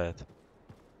позволяет.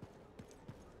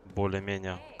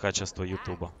 Более-менее качество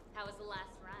Ютуба.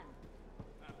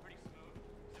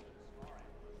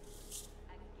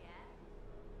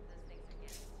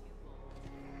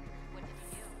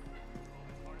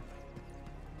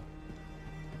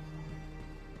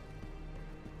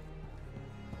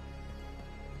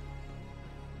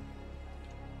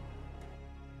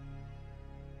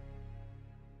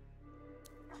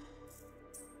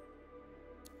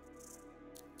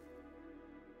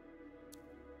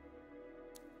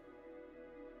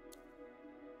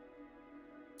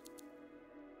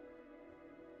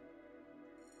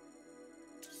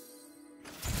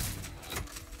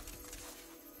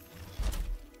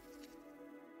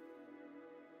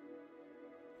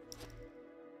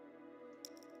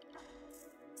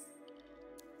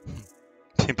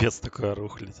 Пипец такое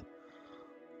рухлить.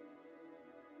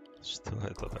 Что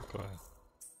это такое?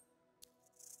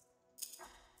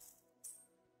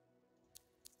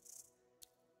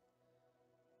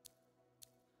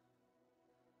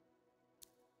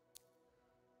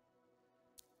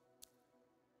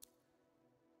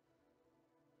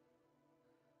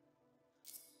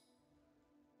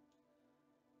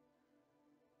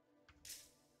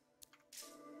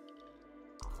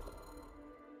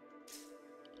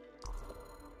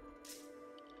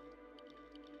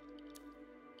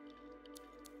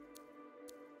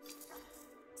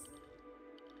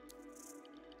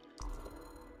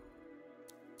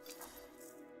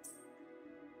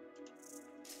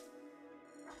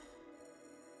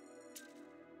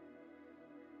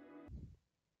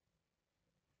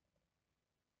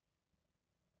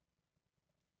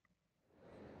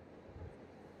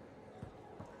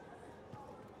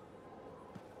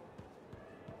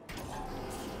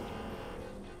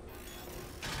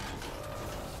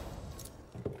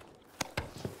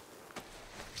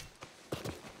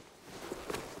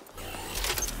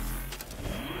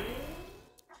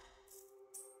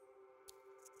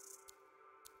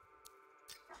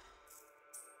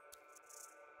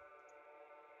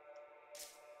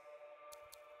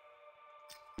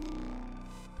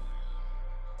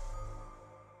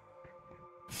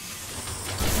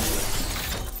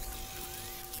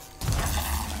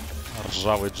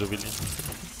 Ржавый джавелин.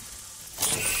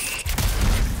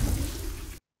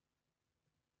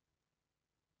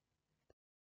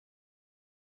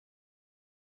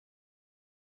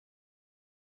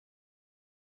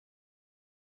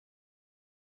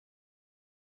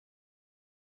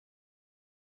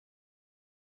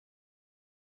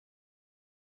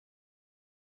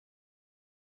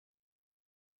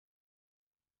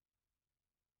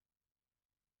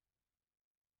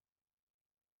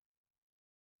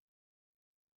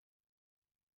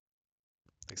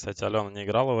 Ты, кстати, Алена, не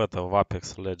играла в это, в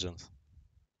Apex Legends?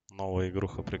 Новая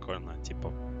игруха прикольная,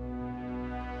 типа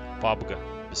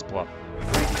PUBG, бесплатно.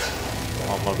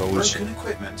 Намного лучше,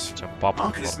 чем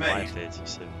PUBG, Fortnite и эти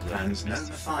все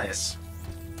вместе.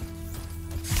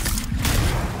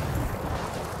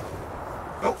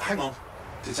 Oh, hang on.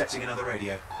 Detecting another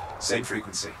radio. Same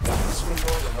frequency. Must be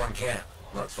more than one camp.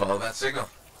 Let's follow that signal.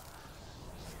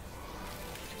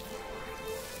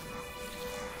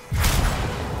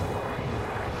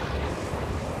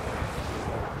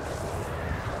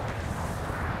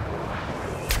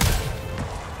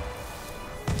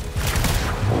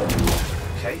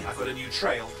 Okay, I've got a new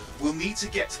trail. We'll need to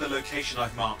get to the location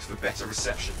I've marked for better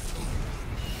reception.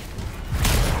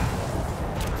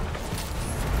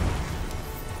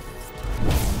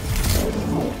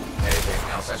 Anything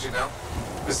else I should know?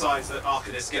 Besides that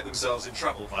Arcanists get themselves in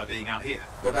trouble by being out here.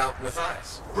 What about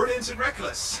Matthias? Brilliant and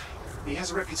reckless. He has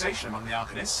a reputation among the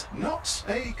Arcanists. Not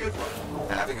a good one.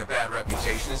 Having a bad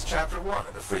reputation is chapter 1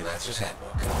 of the Freelancer's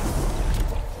Handbook.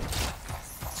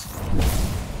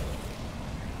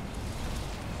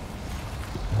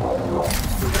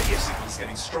 The radio signal's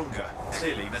getting stronger.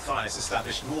 Clearly, Matthias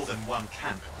established more than one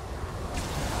camp.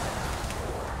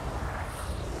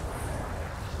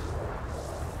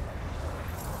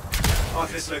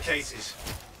 Arcanists located.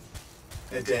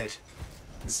 They're dead.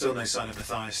 And still no sign of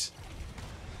Matthias.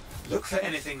 Look for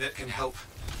anything that can help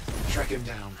track him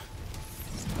down.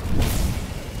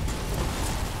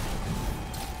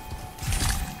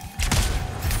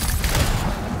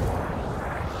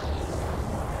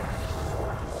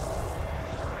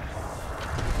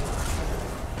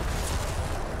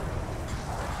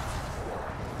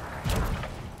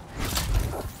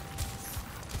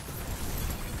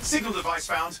 Signal device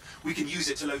found. We can use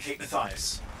it to locate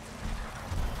Matthias.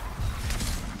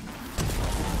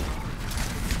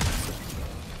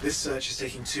 This search is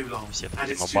taking too long,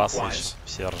 and it's too quiet.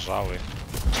 Все ржавые.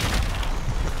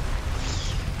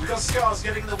 We've got scars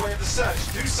getting in the way of the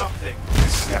search. Do something.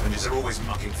 Scavengers are always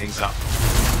mucking things up.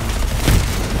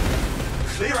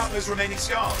 Clear out those remaining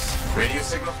scars. Radio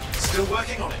signal? Still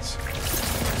working on it.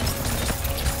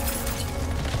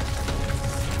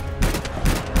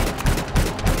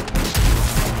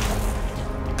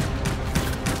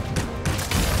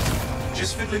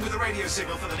 Just fiddling with the radio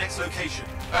signal for the next location.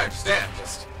 I understand,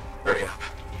 just hurry up.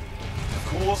 Of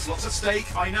course, lots at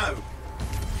stake, I know.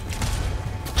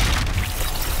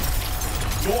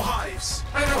 More hives.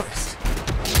 I noticed.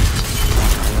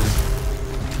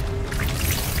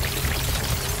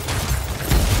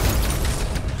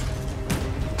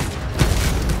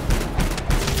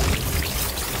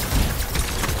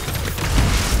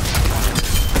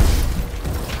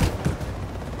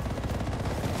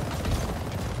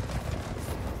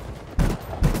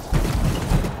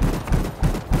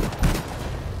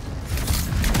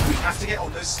 To get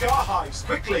on those scar hives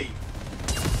quickly.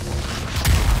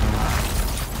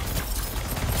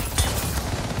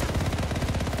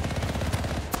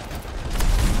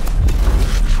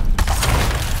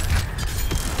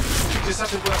 We just have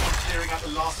to work on clearing out the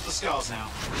last of the scars now.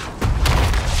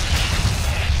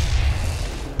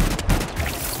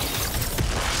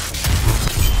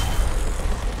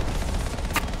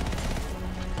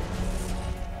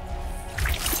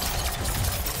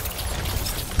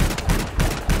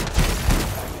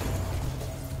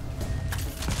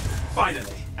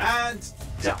 Finally, and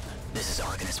done. This is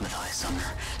Arcanist Matthias Sumner.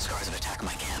 Scars have attacked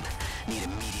my camp. Need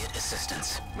immediate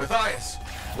assistance. Matthias,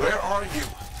 where are you?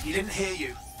 He didn't hear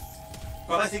you.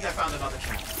 But I think I found another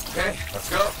camp. Okay, let's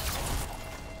go.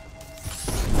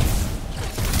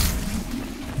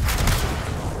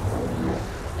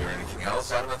 Hear anything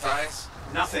else out of Matthias?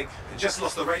 Nothing. I just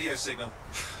lost the radio signal.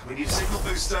 We need a signal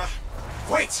booster.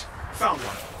 Wait! Found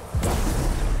one.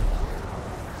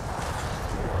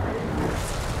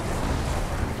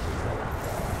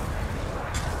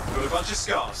 Got a bunch of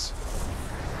scars.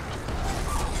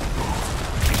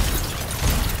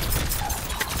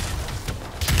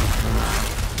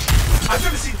 I've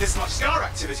never seen this much scar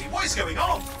activity. What is going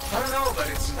on? I don't know, but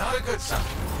it's not a good sign.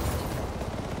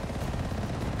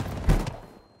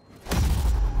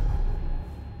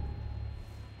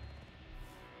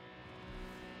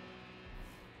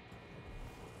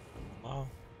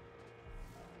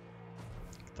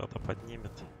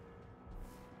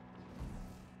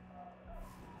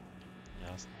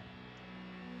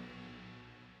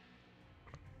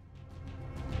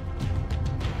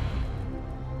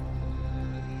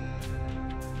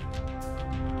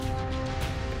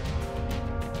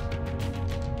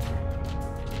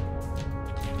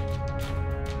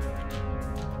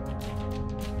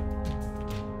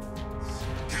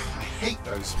 hate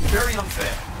those. Very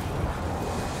unfair.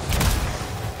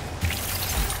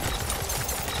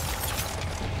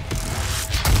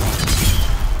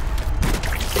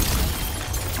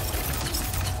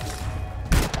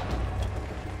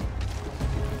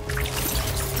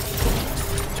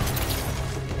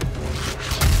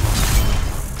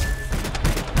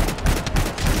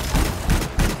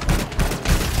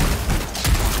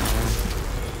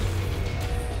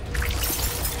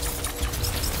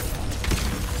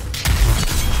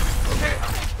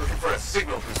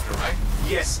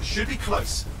 Should be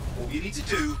close. All you need to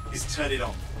do is turn it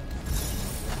on.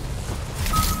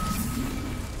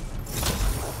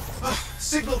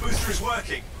 Signal booster is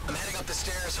working. I'm heading up the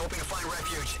stairs, hoping to find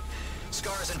refuge.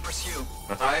 Scars in pursuit.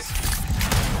 Matthias?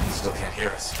 He still can't hear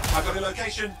us. I've got a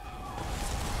location.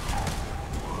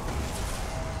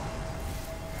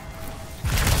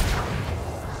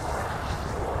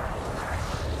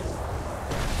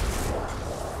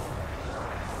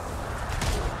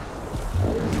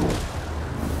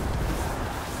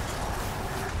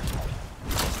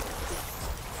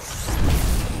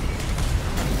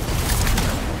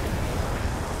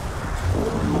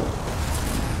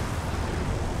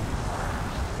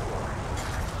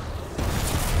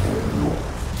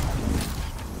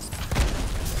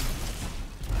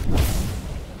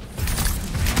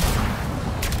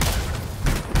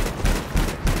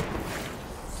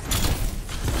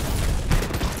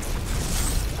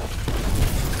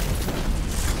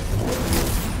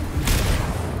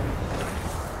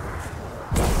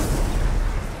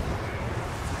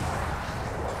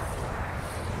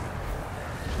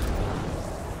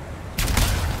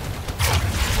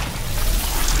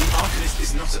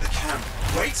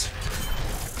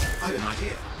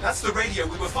 That's the radio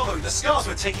we were following. The scars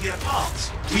were taking it apart.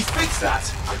 We fixed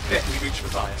that. I bet we reached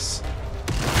Matthias.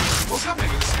 What's happening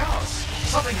with the scars?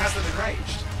 Something has them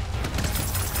enraged.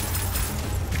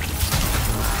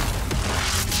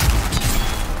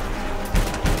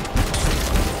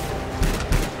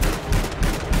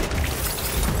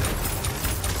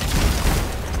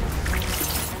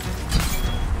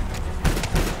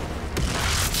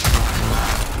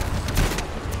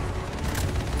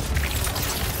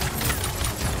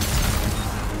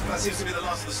 Seems to be the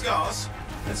last of the scars.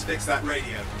 Let's fix that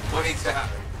radio. What needs to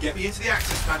happen? Get me into the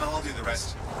access panel, I'll do the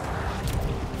rest.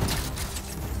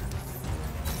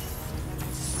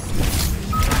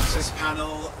 Access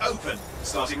panel open.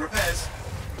 Starting repairs.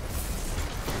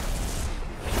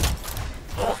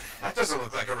 Oh, that doesn't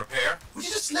look like a repair. Would you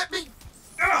just let me?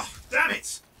 Oh, damn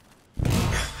it!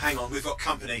 Hang on, we've got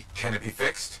company. Can it be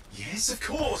fixed? Yes, of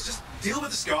course. Just deal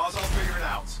with the scars, I'll figure it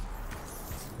out.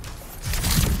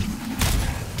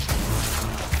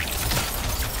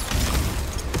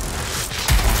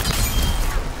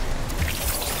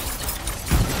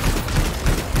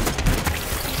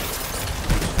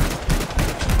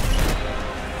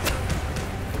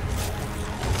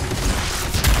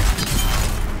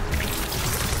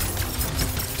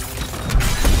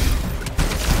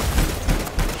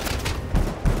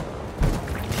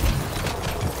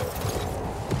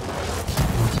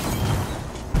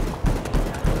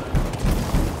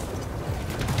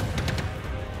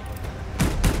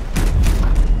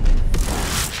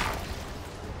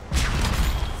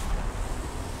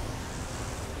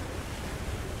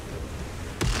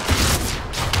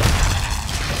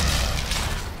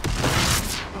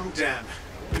 Damn,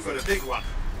 we've got a big one.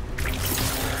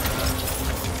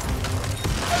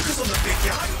 Focus on the big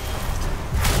guy.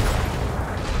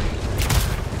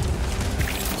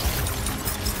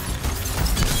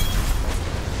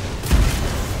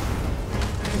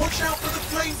 Watch out for the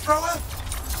flamethrower.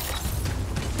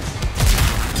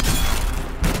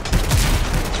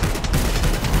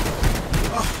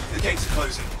 Oh, the gates are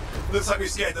closing. Looks like we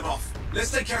scared them off.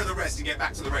 Let's take care of the rest and get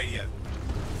back to the radio.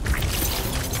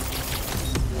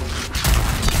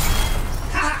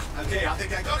 Okay, I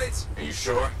think I got it. Are you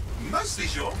sure? Mostly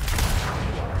sure.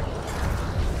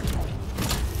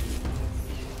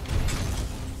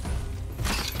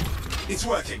 It's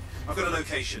working. I've got a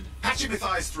location. Patching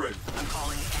Matthias through. I'm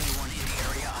calling anyone in the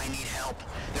area. I need help.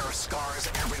 There are scars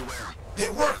everywhere.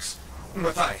 It works!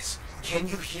 Matthias, can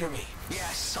you hear me?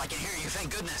 Yes, I can hear you,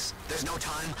 thank goodness. There's no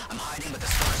time. I'm hiding, but the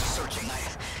scars are searching.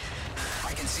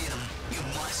 I can see them. You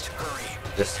must hurry.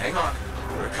 Just hang on.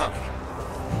 We're coming.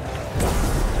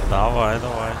 Давай,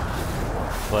 давай.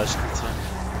 Флешница.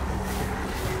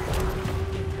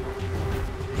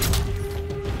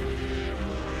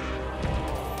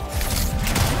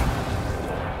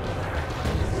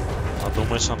 А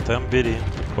думаешь, Anthem бери.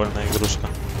 Прикольная игрушка.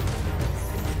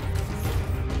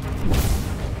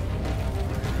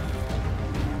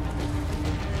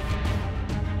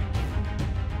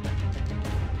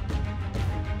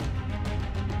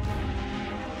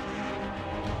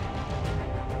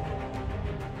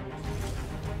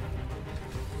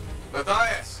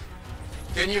 Matthias,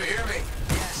 can you hear me?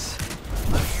 Yes,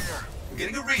 I'm here. I'm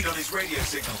getting a read on his radio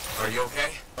signal. Are you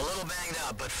okay? A little banged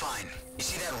up, but fine. You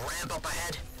see that ramp up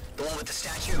ahead? The one with the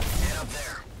statue? Head up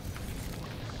there.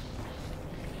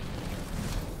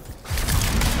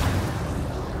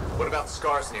 What about the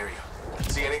scars near you?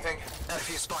 See anything? Had a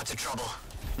few spots of trouble.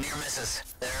 Near misses.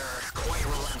 They're quite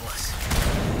relentless.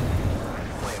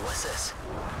 Wait, what's this?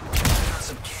 Got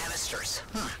some canisters.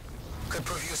 Could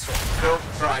prove useful. Don't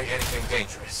try anything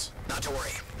dangerous. Not to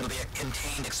worry. It'll be a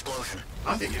contained explosion.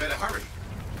 I think you better hurry.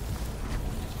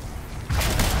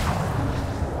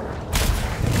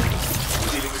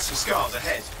 Dealing with some scars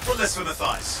ahead. One less for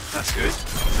Matthias. That's good.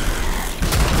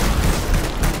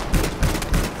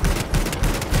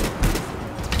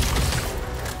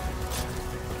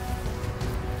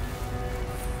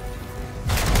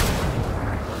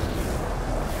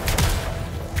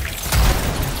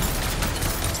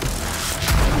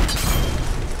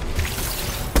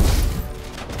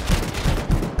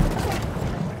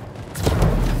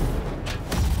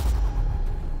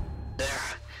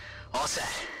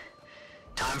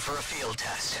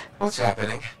 What's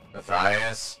happening?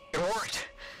 Matthias? It worked.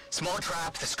 Small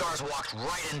trap, the scars walked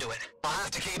right into it. I'll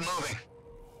have to keep moving.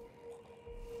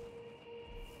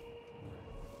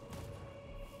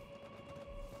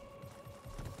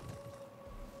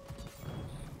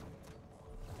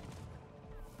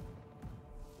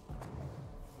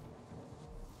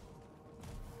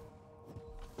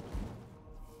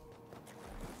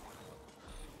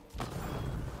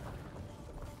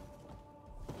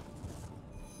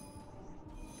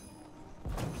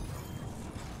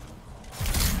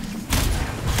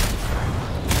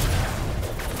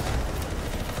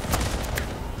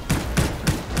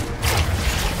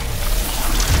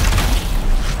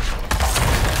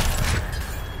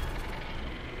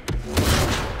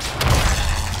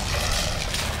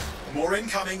 More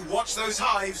incoming. Watch those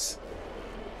hives.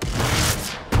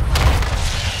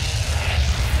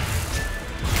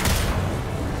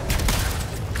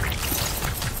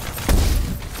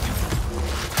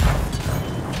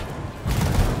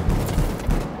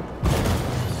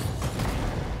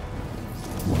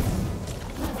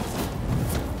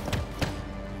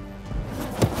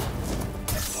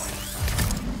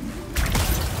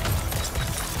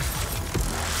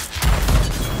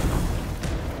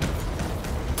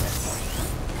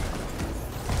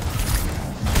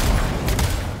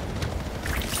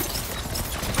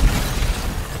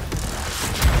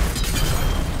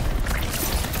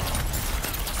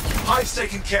 Hive's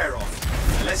taken care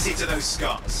of. Now let's see to those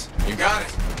scars. You got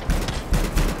it.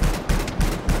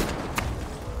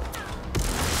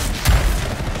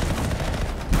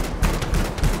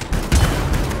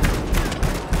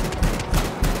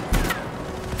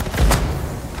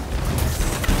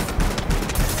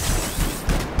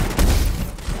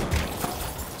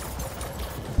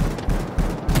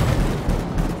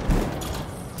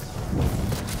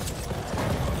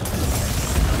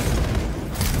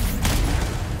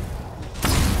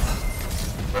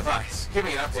 Give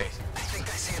me an update. I think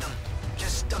I see them.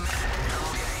 Just a minute.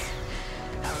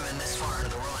 Okay. Haven't been this far into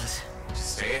the ruins.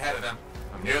 Just stay ahead of them.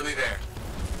 I'm nearly there.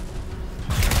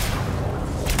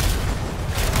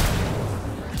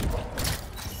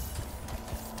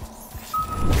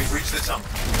 We've reached the tunnel.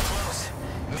 Close.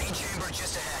 Main chamber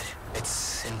just ahead.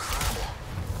 It's incredible.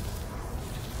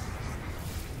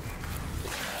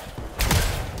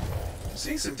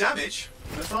 Seeing some damage.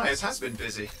 Matthias has been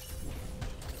busy.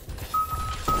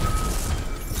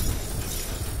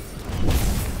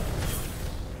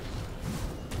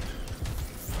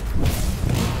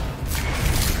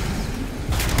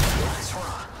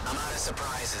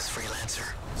 Surprises, freelancer.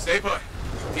 Stay put.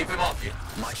 Keep him off you.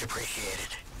 Much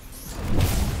appreciated.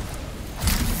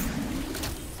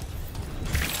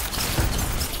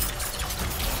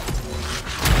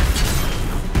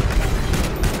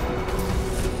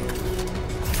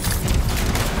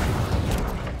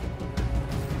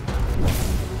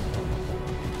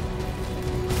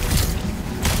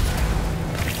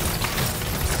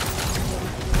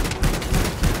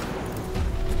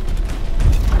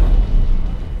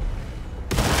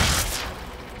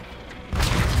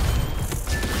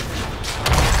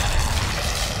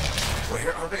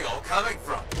 Where are they all coming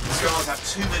from? Scars have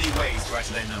too many ways to add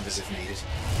to their numbers if needed.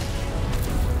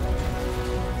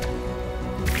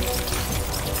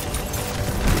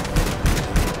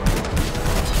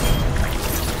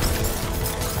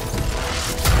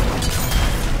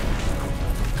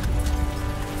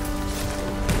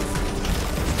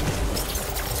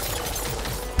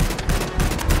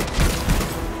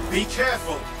 Be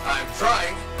careful. I'm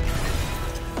trying.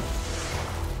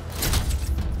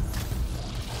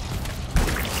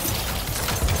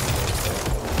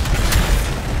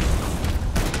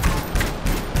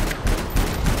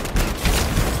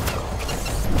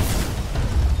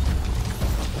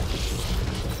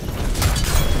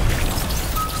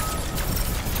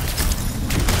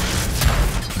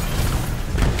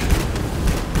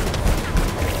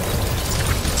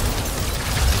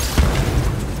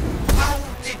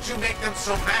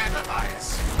 so mad,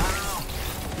 Matthias? I don't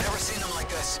know. Never seen them like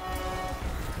this.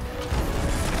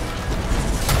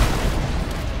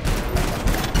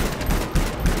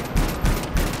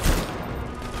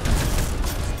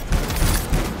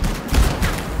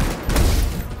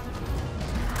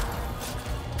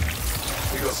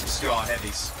 We got some Scar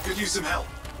heavies. Could use some help.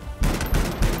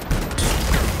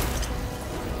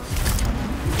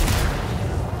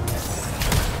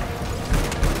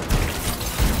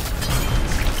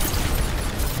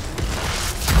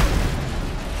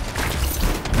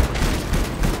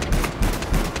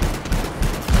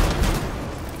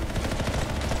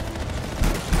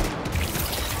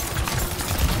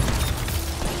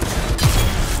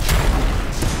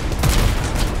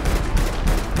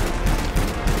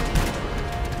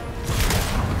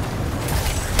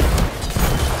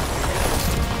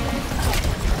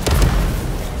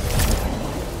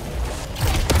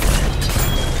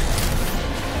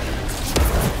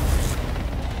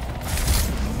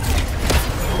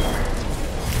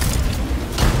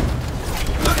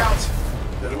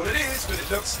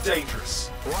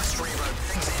 Dangerous. Rust Reaver.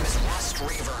 Thing's name is Rust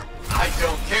Reaver. I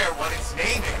don't care what its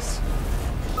name is.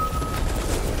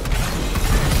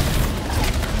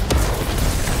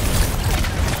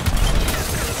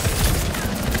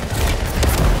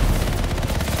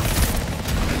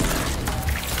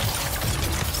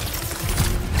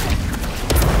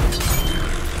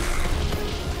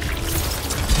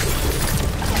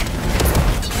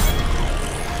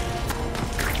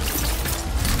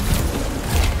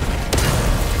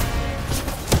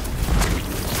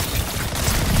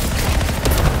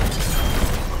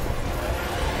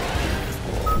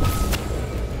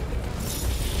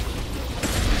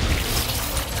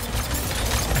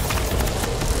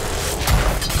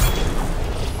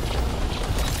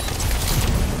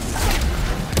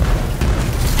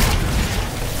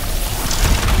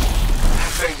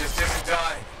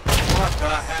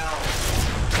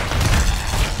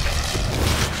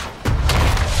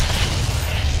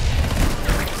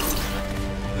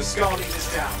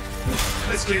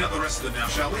 Let's clean up the rest of them now,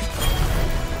 shall we?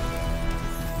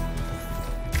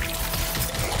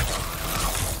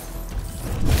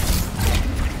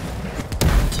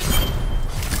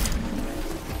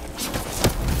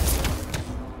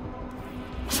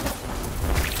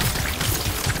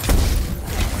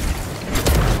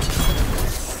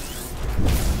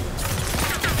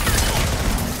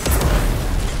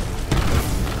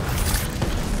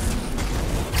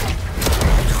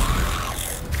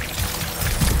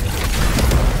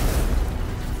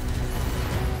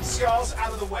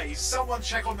 Out of the way. Someone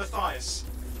check on Matthias.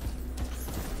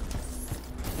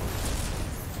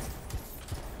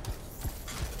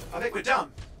 I think we're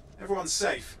done. Everyone's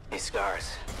safe. Hey,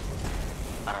 Scars.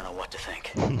 I don't know what to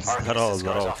think. Arguments and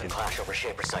Scars often clash over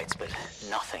Shaper sites, but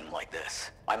nothing like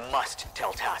this. I must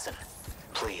tell Tassin.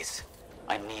 Please.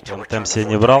 I need to return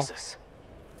before crisis.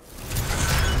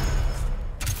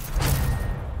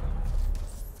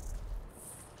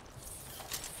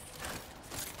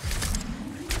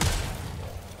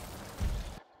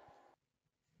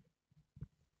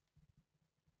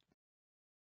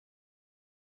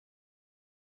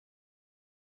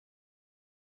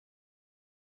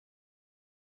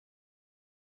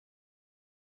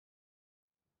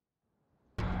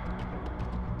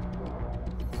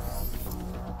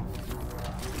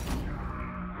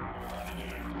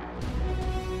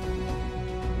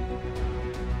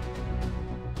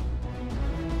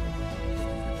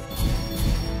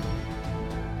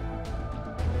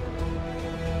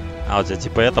 А у тебя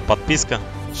типа это подписка,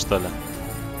 что ли?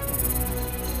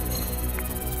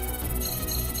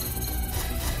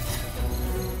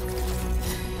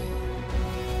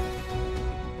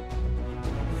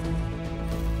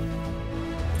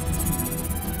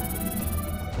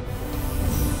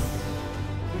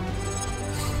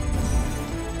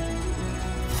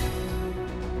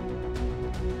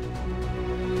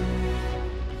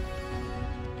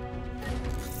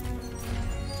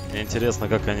 Мне интересно,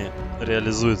 как они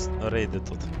реализуют рейды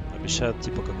тут. Обещают,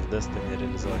 типа, как в Destiny,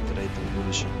 реализовать рейды в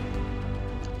будущем.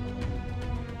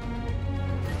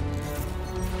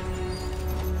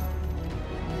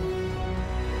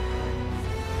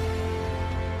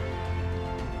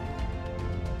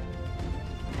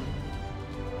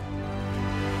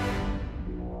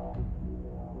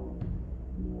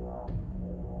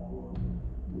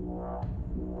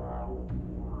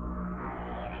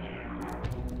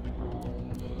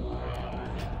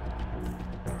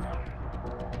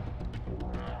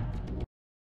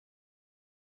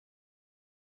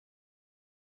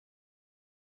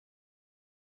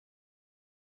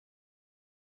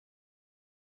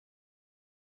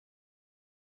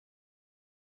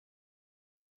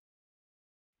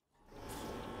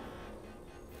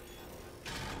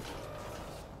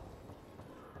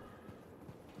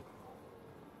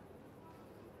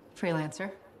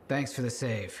 Freelancer. Thanks for the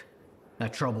save.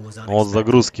 That trouble was Вот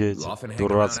загрузки эти You often hang around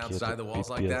дурацкие, outside это the walls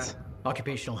like пипец. that?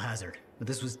 Occupational hazard, but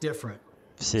this was different.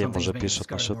 Все им Something's уже being пишут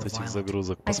discarded насчет more этих violent.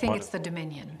 загрузок. I think Посмотрим. it's the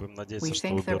Dominion. Будем We надеяться, что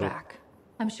think they're уберут. back.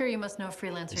 I'm sure you must know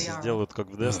Freelancer Если Yarrow. сделают как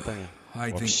в Destiny,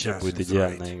 I think вообще будет Jason's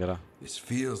идеальная right. игра. This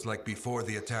feels like before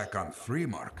the attack on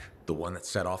Freemark. The one that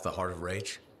set off the Heart of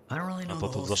Rage? I don't really know А the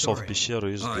то тут whole зашел в story. пещеру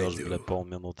и ждешь, do. блядь,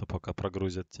 полминуты, пока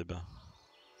прогрузят тебя.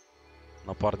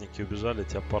 Напарники убежали,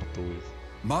 тебя портуют.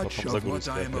 Much Потом of what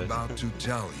загрузка I am опять. about to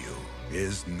tell you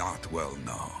is not well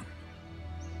known.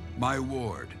 My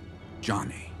ward,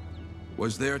 Johnny,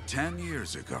 was there 10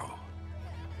 years ago.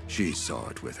 She saw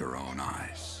it with her own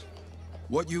eyes.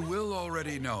 What you will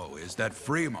already know is that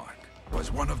Freemark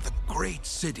was one of the great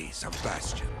cities of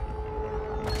Bastion.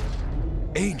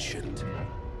 Ancient,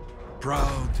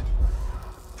 proud,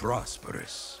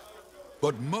 prosperous.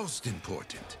 But most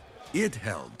important, it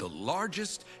held the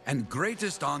largest and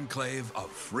greatest enclave of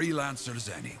freelancers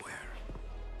anywhere.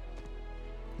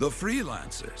 The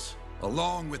freelancers,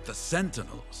 along with the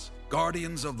sentinels,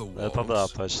 guardians of the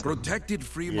walls, protected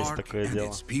Freemark and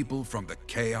its people from the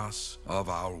chaos of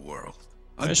our world.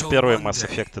 Конечно, первые Mass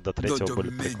Effect до третьего были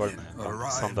прикольные. Там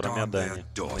с Андромедой они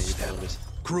наебнулись.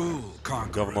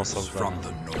 Говно создали.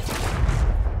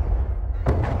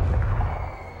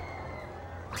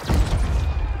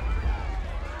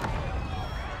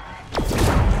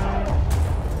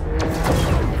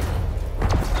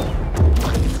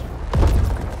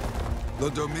 The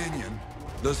Dominion,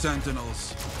 the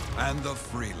Sentinels, and the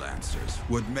Freelancers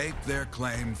would make their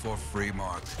claim for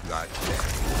Freemark that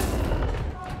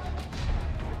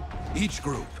day. Each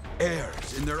group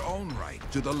heirs in their own right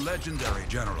to the legendary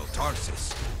General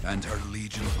Tarsis and her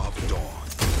Legion of Dawn.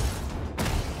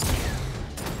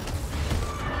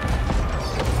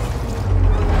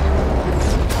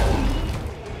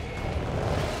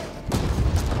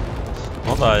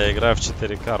 Ну да, я играю в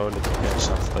 4К, ролики,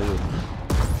 конечно, отстают.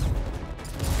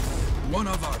 One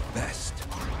of our best,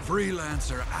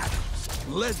 Freelancer Adams,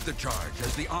 led the charge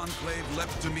as the Enclave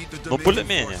leapt to meet the Ну, Dominion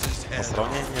более-менее. forces По head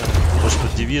сравнению, то, что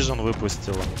Division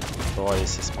выпустила, то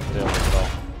если смотрел, играл.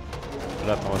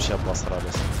 Блядь, ну вообще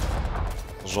обосрались.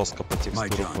 Жестко по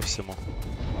текстуру, по всему.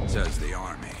 says the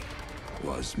army,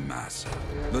 was massive.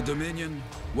 The Dominion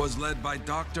was led by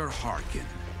Dr. Harkin,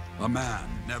 a man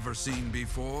never seen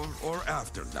before or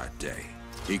after that day.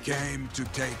 He came to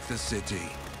take the city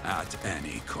at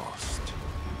any cost.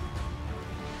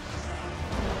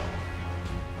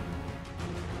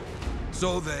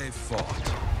 So they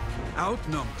fought,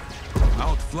 outnumbered,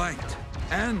 outflanked,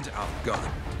 and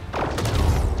outgunned.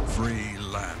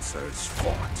 Freelancers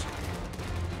fought.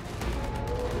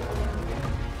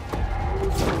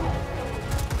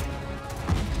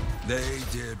 They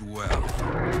did well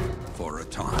for a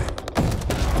time.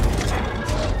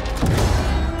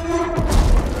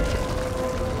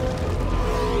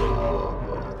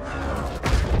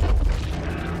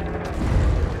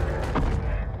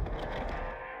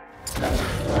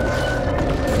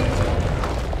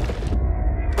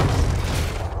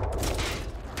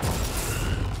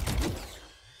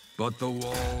 But the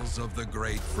walls of the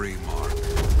Great Freemark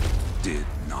did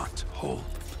not hold.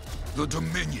 The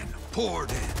Dominion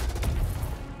poured in.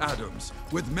 Adams,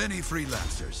 with many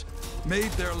freelancers,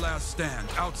 made their last stand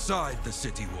outside the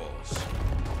city walls.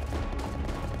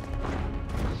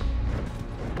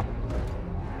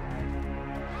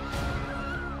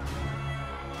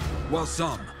 While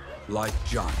some, like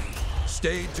Johnny,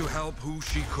 stayed to help who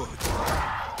she could.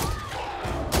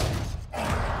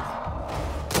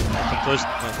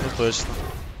 Это точно.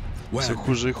 Все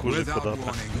хуже и хуже куда-то.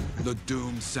 The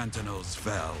doomed sentinels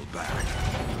fell back.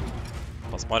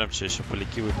 Посмотрим, что еще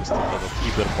поляки выпустят этот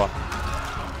Киберпанк.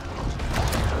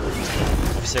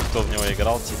 Все, кто в него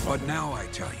играл, типа,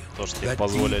 то, что им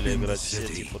позволили играть все,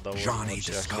 типа, довольно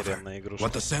вообще охеренная игрушка.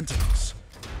 What the sentinels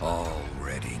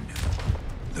already knew.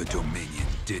 The Dominion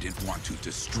didn't want to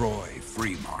destroy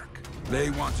Freemark. They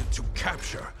wanted to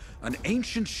capture an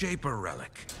ancient Shaper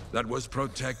relic that was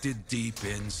protected deep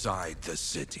inside the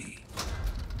city.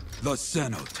 The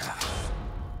Cenotaph.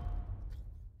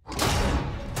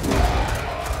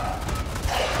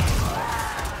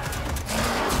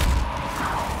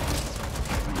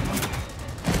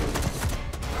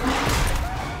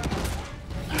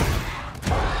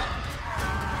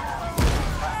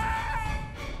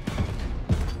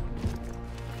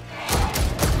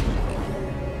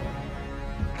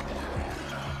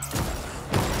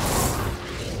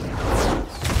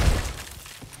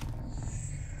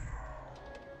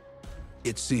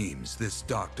 It seems this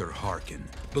Dr. Harkin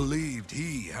believed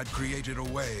he had created a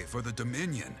way for the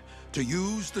Dominion to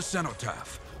use the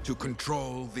Cenotaph to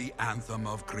control the Anthem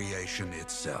of creation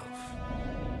itself.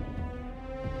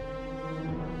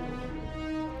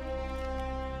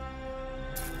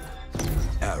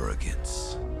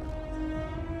 Arrogance.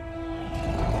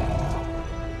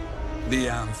 The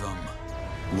Anthem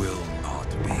will not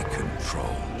be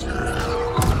controlled.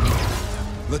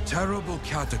 The terrible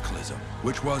cataclysm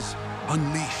which was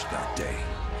unleashed that day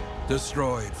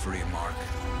destroyed Freemark,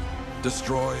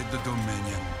 destroyed the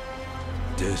Dominion,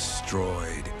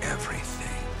 destroyed everything.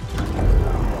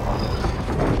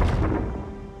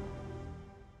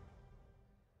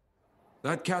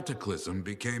 That cataclysm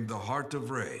became the heart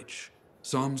of rage.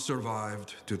 Some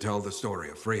survived to tell the story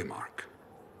of Freemark,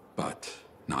 but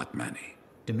not many.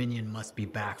 Dominion must be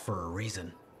back for a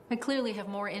reason. I clearly have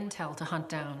more intel to hunt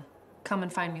down. Come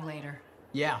and find me later.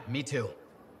 Yeah, me too.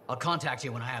 I'll contact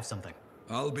you when I have something.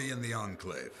 I'll be in the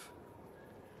Enclave.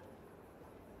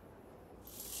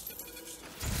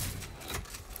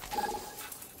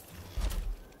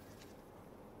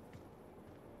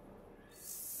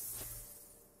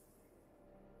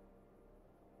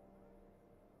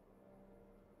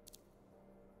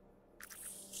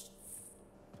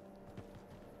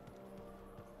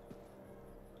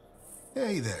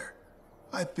 Hey there.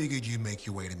 I figured you'd make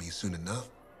your way to me soon enough.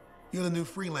 You're the new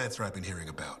freelancer I've been hearing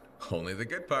about. Only the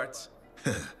good parts.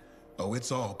 Oh,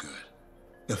 it's all good.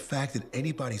 The fact that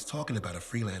anybody's talking about a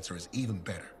freelancer is even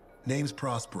better. Name's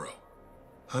Prospero.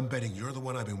 I'm betting you're the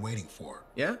one I've been waiting for.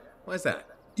 Yeah? Why's that?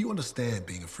 You understand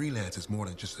being a freelancer is more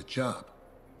than just a job.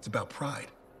 It's about pride.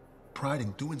 Pride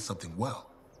in doing something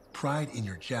well. Pride in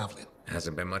your javelin.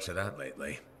 Hasn't been much of that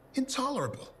lately.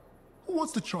 Intolerable. Who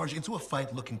wants to charge into a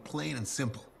fight looking plain and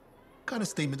simple? What kind of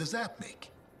statement does that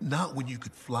make? Not when you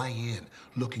could fly in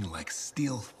looking like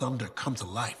steel thunder come to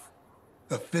life.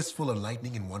 A fistful of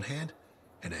lightning in one hand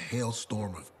and a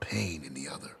hailstorm of pain in the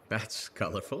other. That's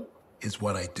colorful. Is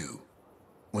what I do.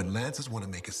 When Lancers want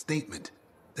to make a statement,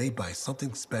 they buy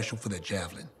something special for their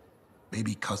javelin.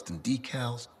 Maybe custom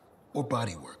decals or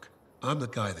bodywork. I'm the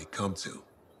guy they come to.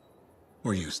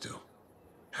 Or used to.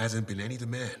 Hasn't been any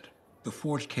demand. The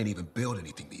Forge can't even build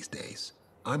anything these days.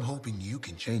 I'm hoping you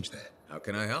can change that. How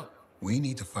can I help? We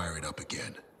need to fire it up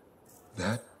again.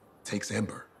 That takes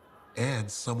Ember, and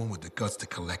someone with the guts to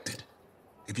collect it.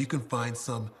 If you can find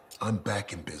some, I'm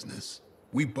back in business.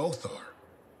 We both are.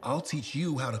 I'll teach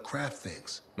you how to craft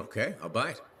things. Okay, I'll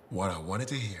bite. What I wanted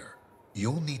to hear.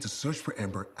 You'll need to search for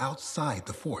Ember outside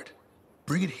the fort.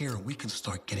 Bring it here and we can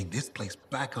start getting this place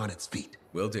back on its feet.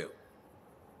 Will do.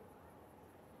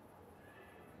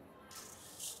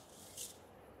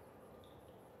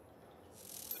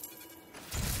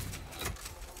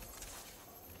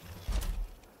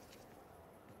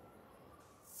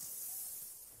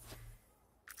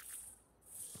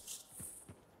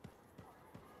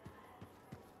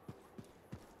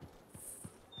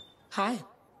 Hi.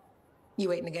 You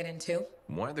waiting to get in too?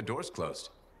 Why are the doors closed?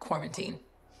 Quarantine.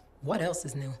 What else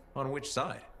is new? On which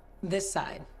side? This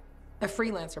side. A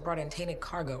freelancer brought in tainted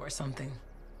cargo or something.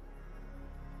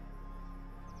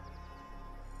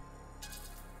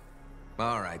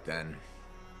 All right then.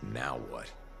 Now what?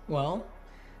 Well,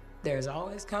 there's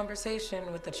always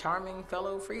conversation with the charming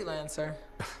fellow freelancer.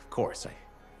 Of course, I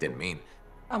didn't mean...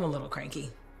 I'm a little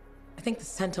cranky. I think the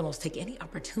Sentinels take any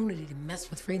opportunity to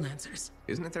mess with freelancers.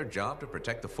 Isn't it their job to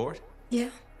protect the fort? Yeah.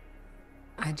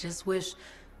 I just wish...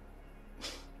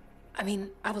 I mean,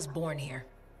 I was born here.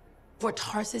 Fort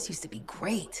Tarsus used to be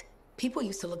great. People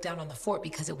used to look down on the fort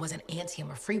because it wasn't Anthem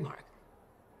or Freemark.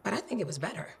 But I think it was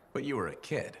better. But you were a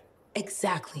kid.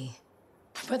 Exactly.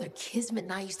 My brother Kismet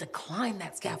and I used to climb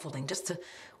that scaffolding just to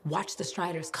watch the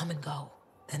Striders come and go.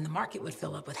 Then the market would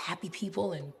fill up with happy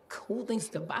people and cool things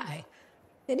to buy.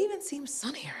 It even seems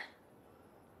sunnier.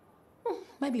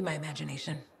 Might be my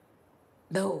imagination.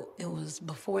 Though it was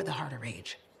before the Heart of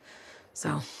Rage.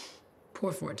 So,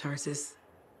 poor Fort Tarsus.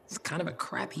 It's kind of a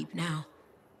crap heap now.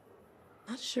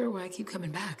 Not sure why I keep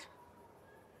coming back.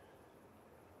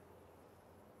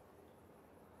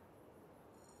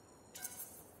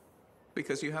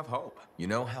 Because you have hope. You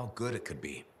know how good it could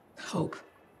be. Hope.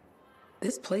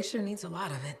 This place sure needs a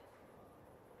lot of it.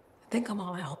 I think I'm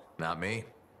all out. Not me.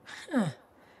 Huh.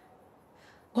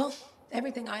 Well,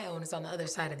 everything I own is on the other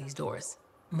side of these doors.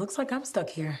 Looks like I'm stuck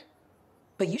here.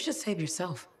 But you should save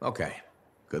yourself. Okay.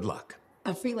 Good luck.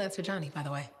 I'm Freelancer Johnny, by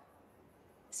the way.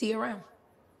 See you around.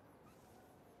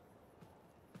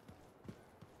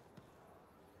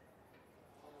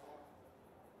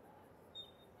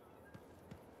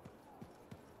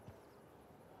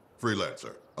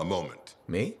 Freelancer, a moment.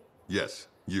 Me? Yes,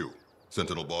 you.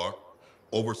 Sentinel Bar.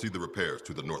 Oversee the repairs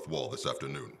to the north wall this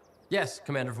afternoon. Yes,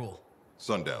 Commander Vool.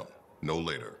 Sundown, no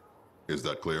later. Is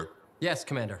that clear? Yes,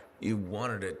 Commander. You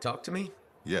wanted to talk to me?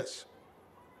 Yes.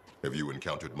 Have you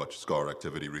encountered much SCAR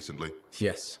activity recently?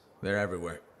 Yes, they're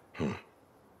everywhere.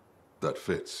 That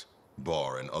fits.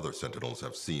 Barr and other Sentinels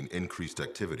have seen increased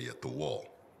activity at the wall.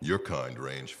 Your kind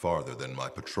range farther than my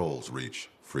patrols reach,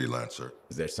 Freelancer.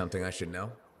 Is there something I should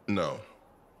know? No.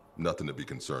 Nothing to be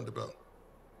concerned about.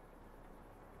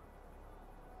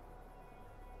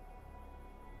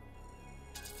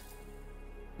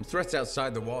 Threats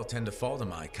outside the wall tend to fall to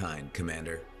my kind,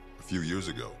 Commander. A few years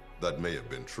ago, that may have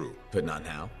been true. But not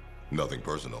now? Nothing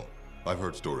personal. I've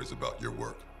heard stories about your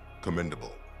work.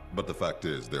 Commendable. But the fact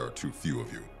is, there are too few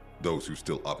of you. Those who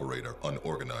still operate are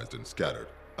unorganized and scattered.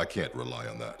 I can't rely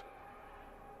on that.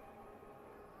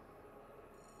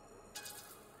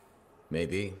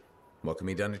 Maybe. What can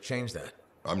be done to change that?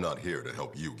 I'm not here to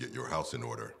help you get your house in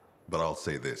order. But I'll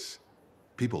say this.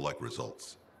 People like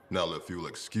results. Now, if you'll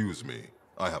excuse me,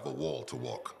 I have a wall to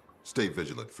walk. Stay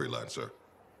vigilant, Freelancer.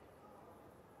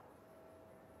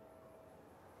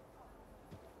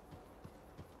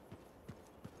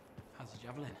 How's the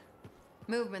Javelin?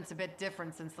 Movement's a bit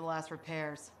different since the last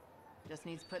repairs. Just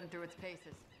needs putting through its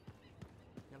paces.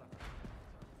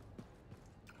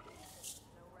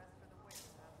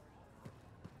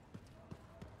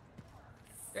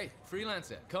 Hey,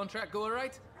 Freelancer, contract go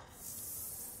alright?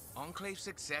 Enclave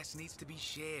success needs to be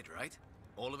shared, right?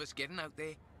 All of us getting out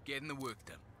there, getting the work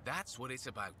done. That's what it's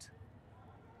about.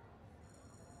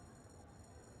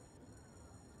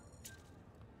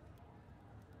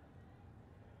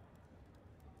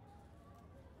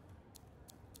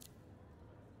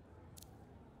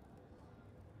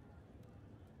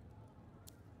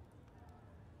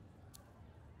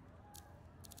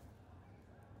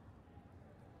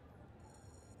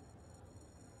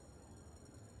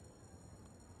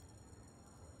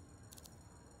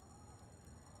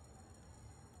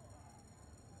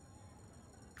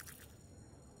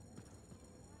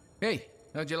 Hey,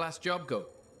 how'd your last job go?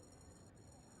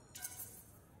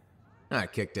 I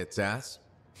kicked its ass.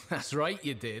 That's right,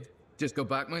 you did. Just got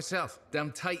back myself.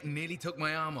 Damn Titan nearly took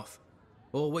my arm off.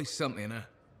 Always something, huh?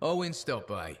 Owen stopped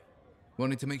by.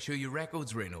 Wanted to make sure your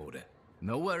records were in order.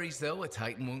 No worries, though. A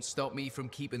Titan won't stop me from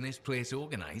keeping this place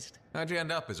organized. How'd you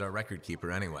end up as our record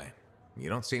keeper anyway? You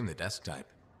don't seem the desk type.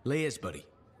 Layers, buddy.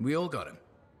 We all got him.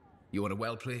 You want a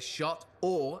well-placed shot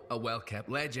or a well-kept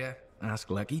ledger? Ask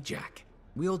Lucky Jack.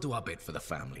 We all do our bit for the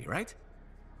family, right?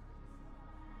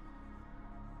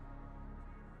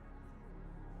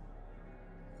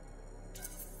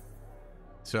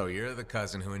 So you're the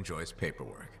cousin who enjoys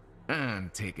paperwork.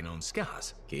 And taking on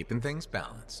scars. Keeping things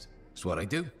balanced. It's what I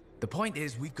do. The point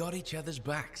is, we've got each other's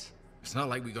backs. It's not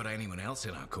like we got anyone else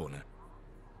in our corner.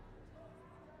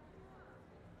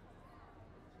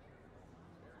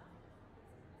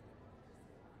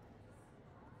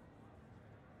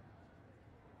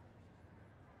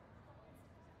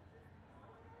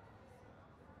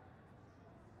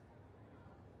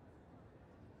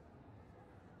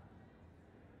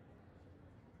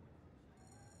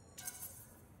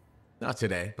 Not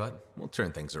today, but we'll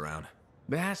turn things around.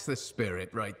 That's the spirit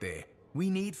right there.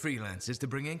 We need freelancers to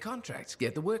bring in contracts,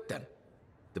 get the work done.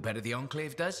 The better the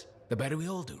Enclave does, the better we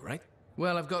all do, right?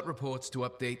 Well, I've got reports to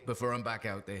update before I'm back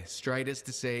out there. Striders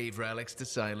to save, relics to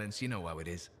silence, you know how it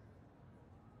is.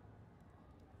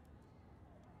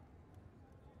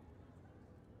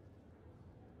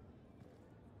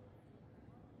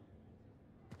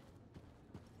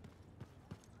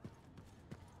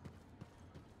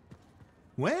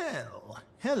 Well,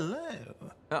 hello.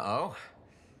 Uh-oh.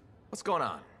 What's going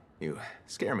on? You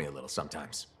scare me a little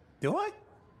sometimes. Do I?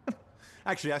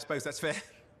 Actually, I suppose that's fair.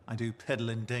 I do peddle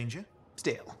in danger.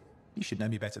 Still, you should know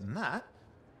me better than that.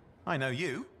 I know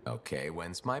you. Okay,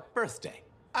 when's my birthday?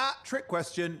 Trick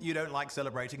question. You don't like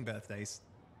celebrating birthdays.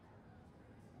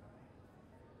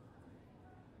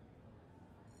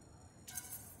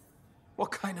 What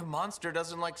kind of monster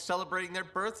doesn't like celebrating their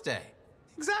birthday?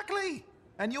 Exactly.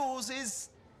 And yours is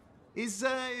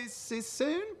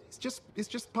soon? It's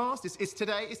just past. It's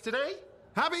today. It's today.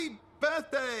 Happy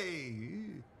birthday!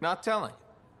 Not telling,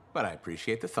 but I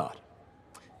appreciate the thought.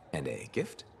 And a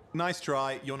gift? Nice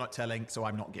try. You're not telling, so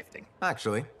I'm not gifting.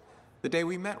 Actually, the day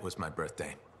we met was my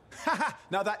birthday.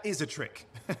 Now that is a trick.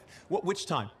 Which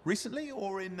time? Recently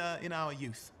or in our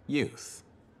youth? Youth.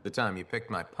 The time you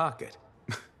picked my pocket.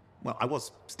 Well, I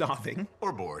was starving.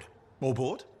 Or bored. Or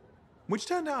bored. Which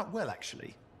turned out well,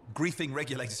 actually. Griefing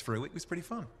regulators for a week was pretty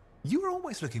fun. You were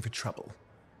always looking for trouble.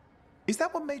 Is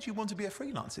that what made you want to be a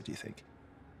freelancer, do you think?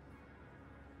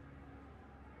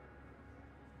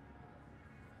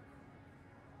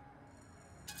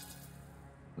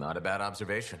 Not a bad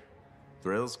observation.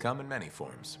 Thrills come in many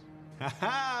forms.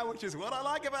 Haha, which is what I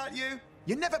like about you.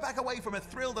 You never back away from a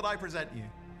thrill that I present you.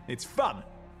 It's fun.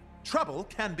 Trouble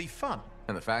can be fun.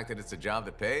 And the fact that it's a job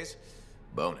that pays?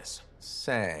 Bonus.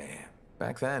 Say,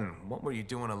 back then, what were you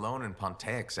doing alone in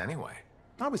Pontiacs anyway?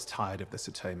 I was tired of the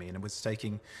Satomi and was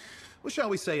taking, well, shall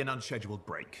we say, an unscheduled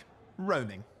break.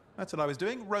 Roaming. That's what I was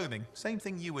doing, roaming. Same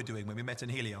thing you were doing when we met in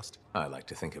Heliost. I like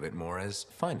to think of it more as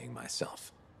finding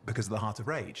myself. Because of the Heart of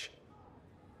Rage.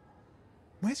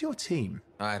 Where's your team?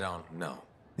 I don't know.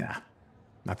 Yeah,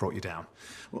 I brought you down.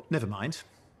 Well, never mind.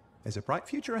 There's a bright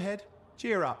future ahead.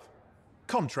 Cheer up.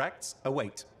 Contracts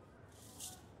await.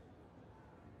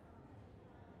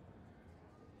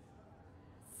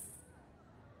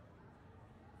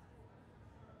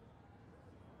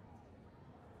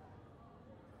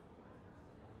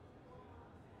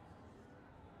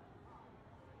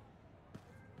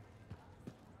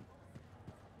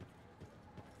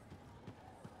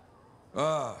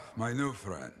 Ah, my new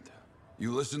friend.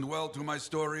 You listened well to my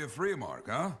story of Freemark,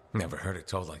 huh? Never heard it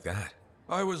told like that.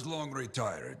 I was long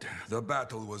retired. The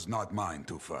battle was not mine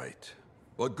to fight.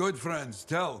 But good friends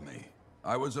tell me.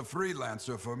 I was a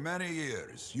freelancer for many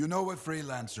years. You know what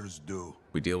freelancers do?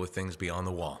 We deal with things beyond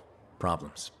the wall.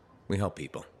 Problems. We help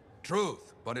people.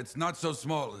 Truth, but it's not so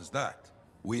small as that.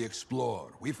 We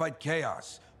explore, we fight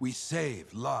chaos, we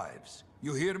save lives.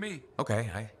 You hear me? Okay,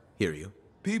 I hear you.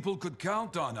 People could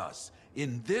count on us.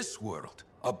 In this world,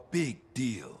 a big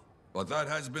deal. But that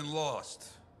has been lost.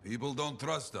 People don't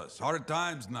trust us. Hard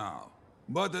times now.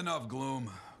 But enough gloom.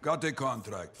 Got a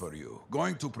contract for you.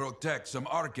 Going to protect some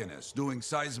Arcanists doing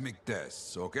seismic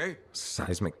tests, okay?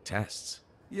 Seismic tests?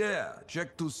 Yeah,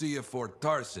 check to see if Fort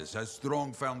Tarsis has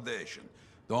strong foundation.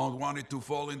 Don't want it to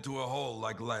fall into a hole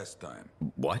like last time.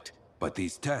 What? But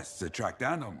these tests attract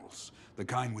animals. The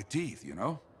kind with teeth, you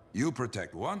know? You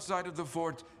protect one side of the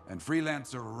fort, and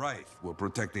Freelancer Wraith will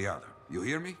protect the other. You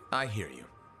hear me? I hear you.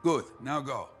 Good. Now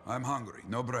go. I'm hungry.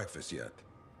 No breakfast yet.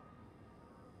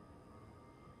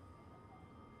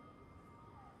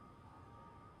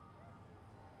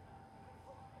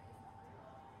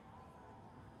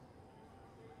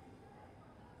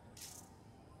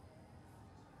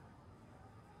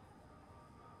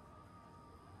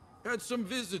 Had some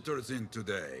visitors in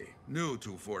today. New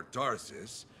to Fort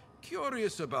Tarsis.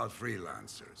 Curious about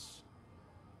freelancers.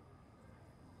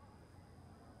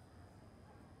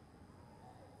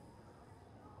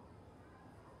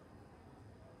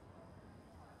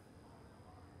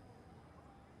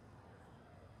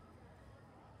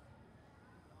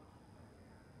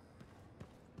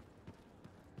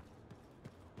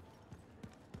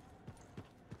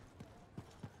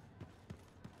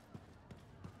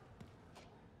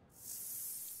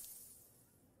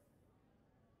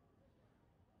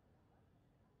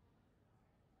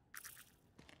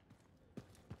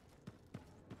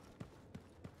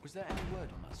 Was there any word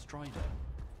on that Strider?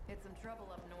 Hit some trouble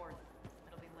up north.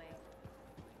 It'll be late.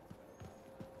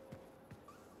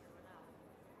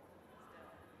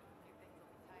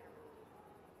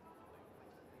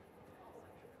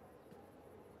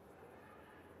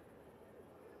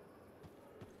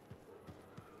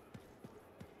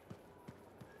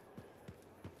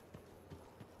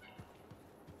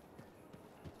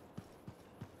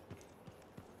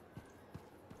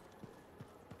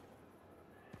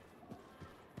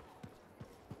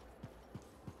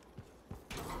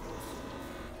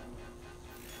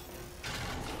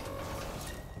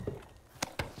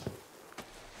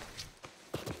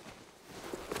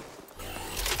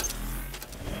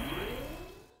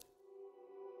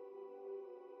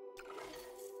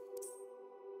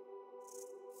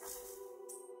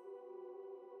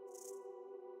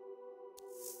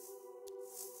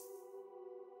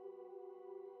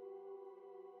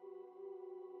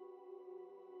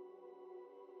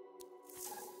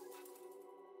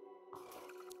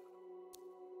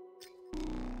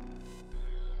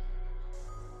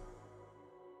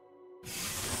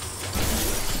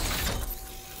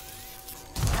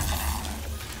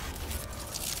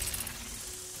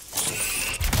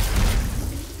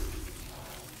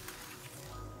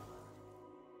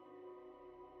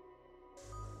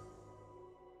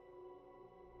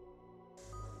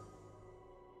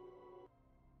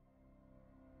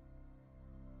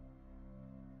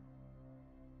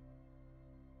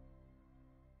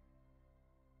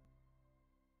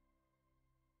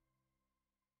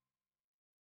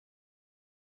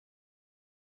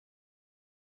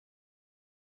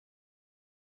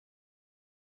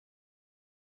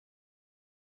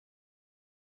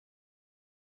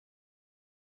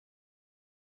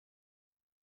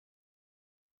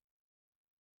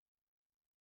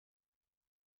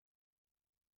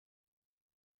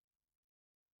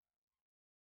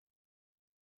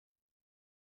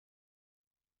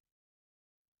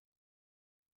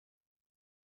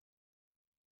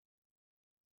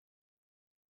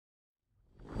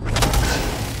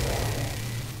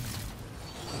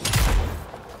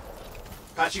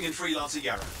 Patching in Freelancer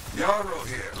Yarrow. Yarrow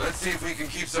here. Let's see if we can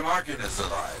keep some Arcanists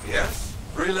alive, yes?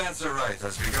 Freelancer Wright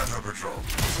has begun her patrol.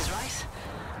 This is Wright.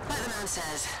 Like the man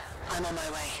says, I'm on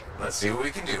my way. Let's see what we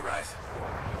can do, Wright.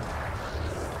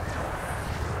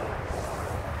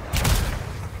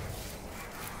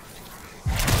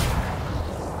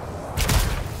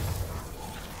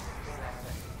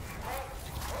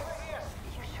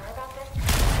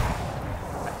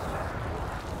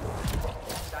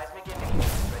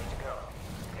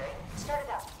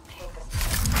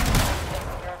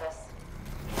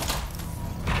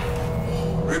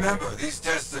 Remember, these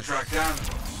tests attract animals.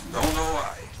 Don't know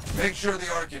why. Make sure the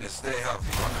Arcanists stay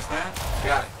healthy, you understand?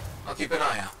 Got it. I'll keep an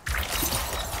eye out.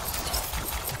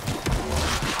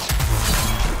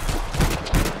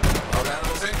 Wild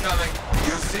animals incoming.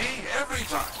 You see? Every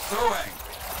time. So angry.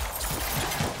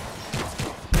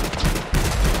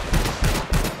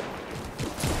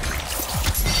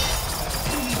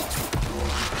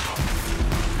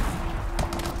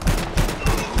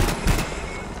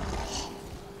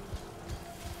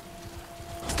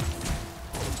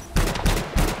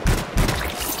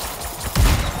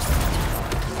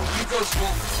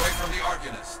 Away from the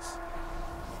Arcanists.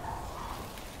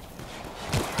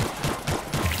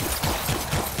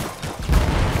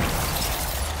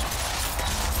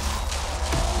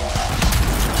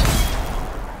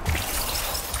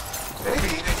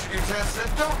 Maybe they should do tests that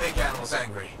don't make animals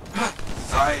angry.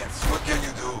 Science, what can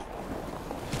you do?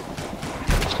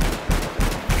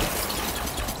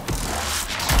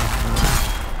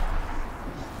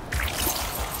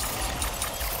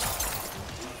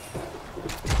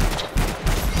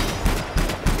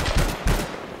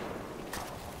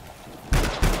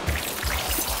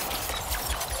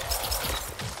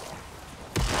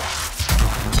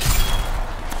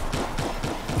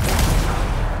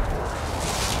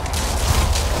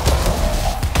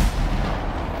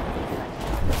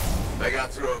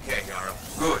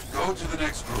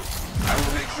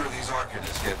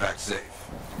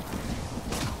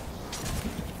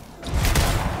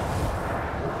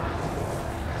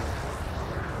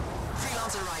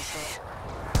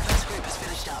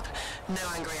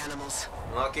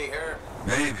 Lucky her.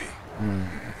 Maybe.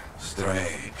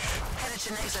 Strange. Headed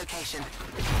to next location.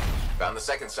 Found the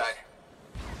second site.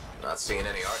 Not seeing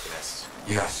any Arcanists.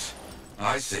 Yes,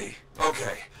 I see.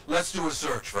 Okay, let's do a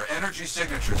search for energy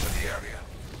signatures in the area.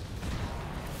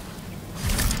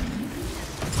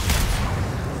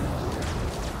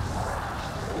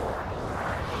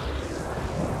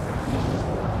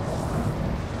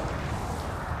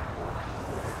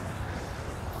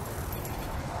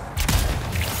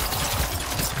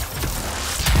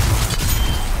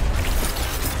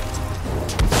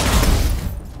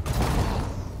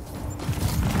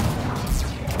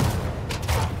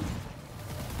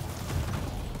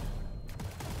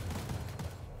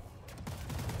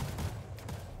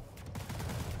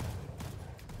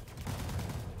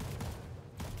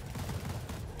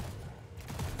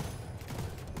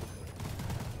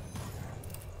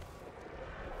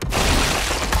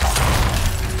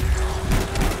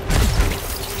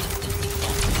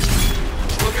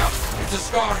 It's a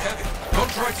scar heavy.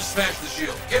 Don't try to smash the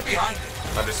shield. Get behind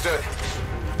it. Understood.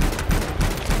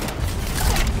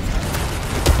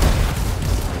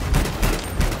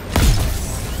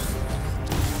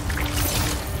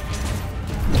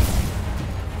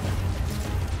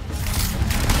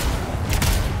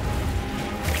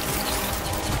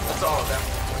 That's all of them,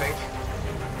 I think.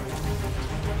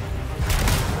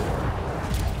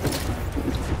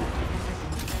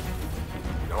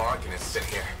 No Arcanists in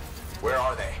here. Where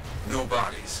are they? No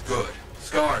bodies. Good.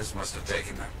 Scars must have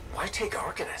taken them. Why take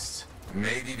Arcanists?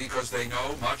 Maybe because they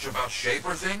know much about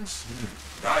Shaper things?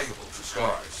 Valuable to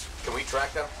Scars. Can we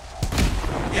track them?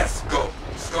 Yes, go.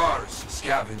 Scars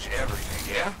scavenge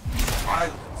everything, yeah? I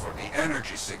look for the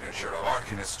energy signature of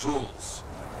Arcanist tools.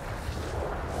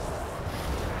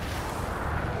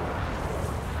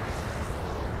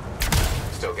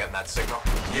 Still getting that signal?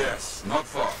 Yes, not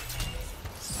far.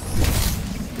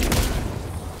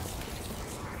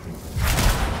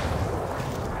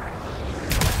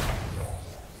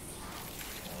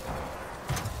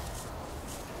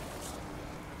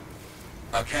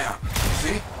 A camp,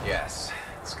 see? Yes,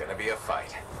 it's gonna be a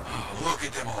fight. Look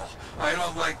at them all. I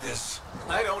don't like this.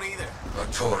 I don't either. A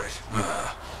turret.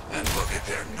 And look at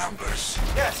their numbers.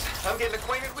 Yes, I'm getting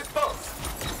acquainted with both.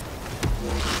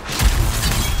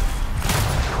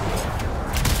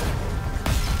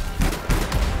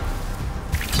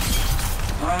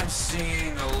 I'm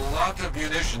seeing a lot of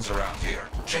munitions around here.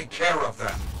 Take care of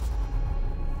them.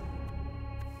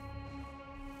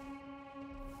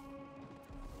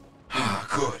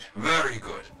 Good. Very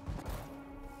good.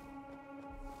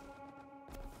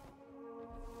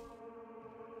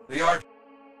 The art.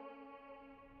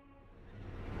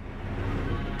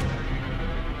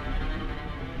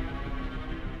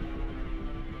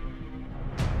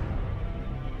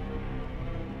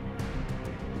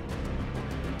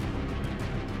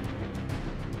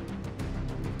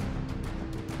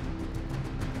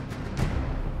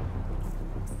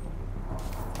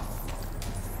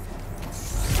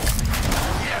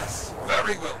 Yes,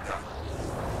 very well done.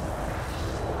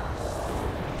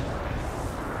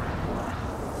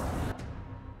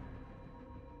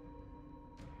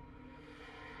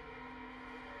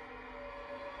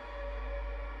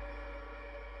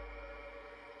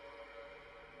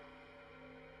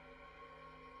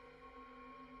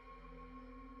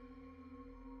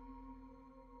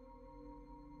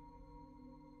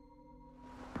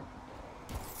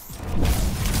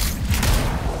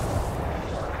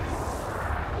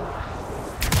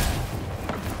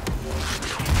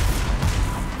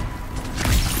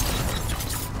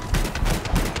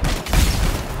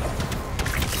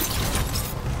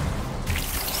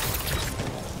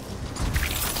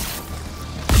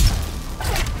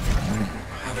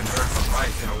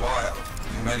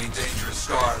 Many dangerous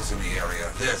scars in the area.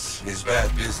 This is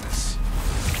bad business.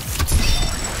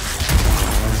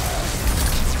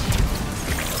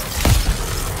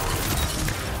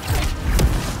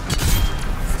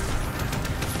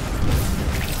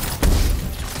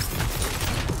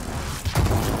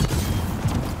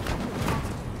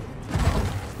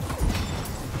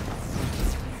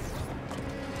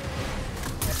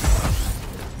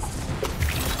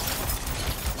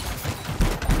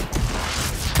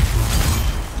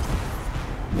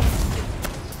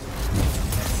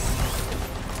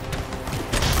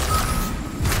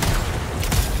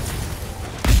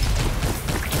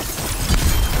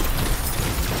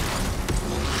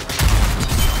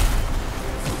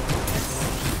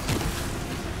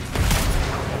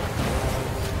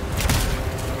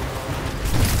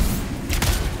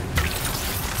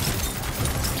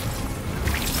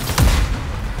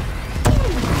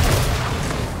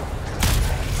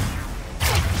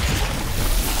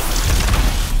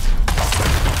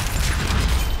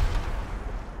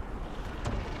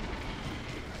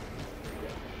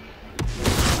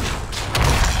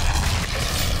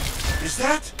 Is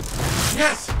that?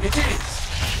 Yes, it is.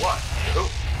 What? Who?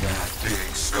 That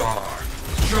big scar.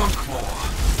 Junkmore.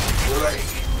 Blade.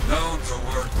 Known to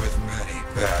work with many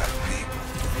bad people.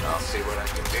 I'll see what I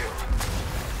can do.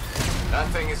 That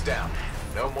thing is down.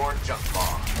 No more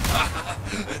Junkmore.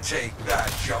 Take that,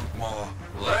 Junkmore.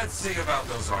 Let's see about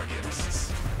those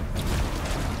Arcanists.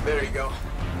 There you go.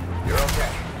 You're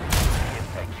okay. Can't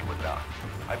thank you enough.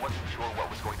 I wasn't sure what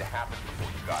was going to happen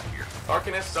before you got here.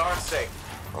 Arcanists aren't safe.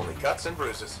 Only cuts and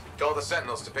bruises. Told the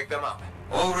Sentinels to pick them up.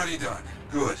 Already done.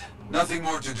 Good. Nothing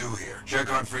more to do here. Check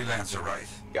on Freelancer Wright.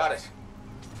 Got it.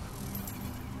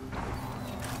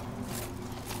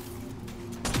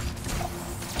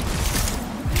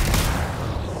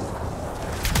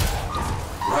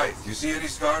 Right. You see any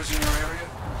scars in your area?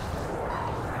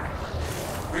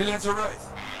 Freelancer Wright.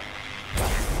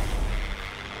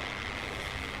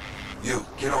 You,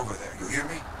 get over there. You hear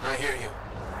me? I hear you.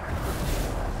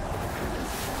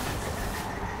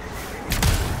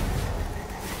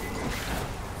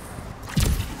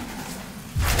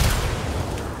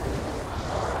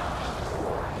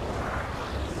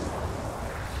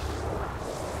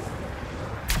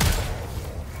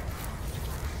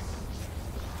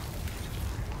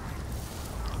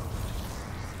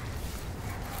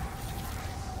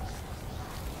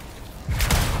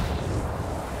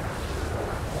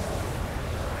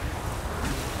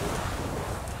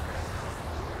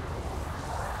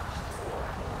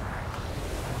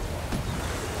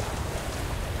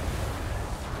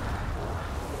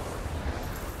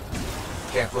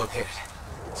 Can't locate it.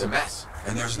 It's a mess.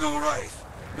 And there's no Wraith.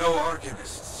 No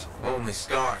Arcanists. Only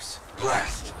scars.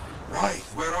 Blast.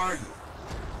 Wraith, where are you?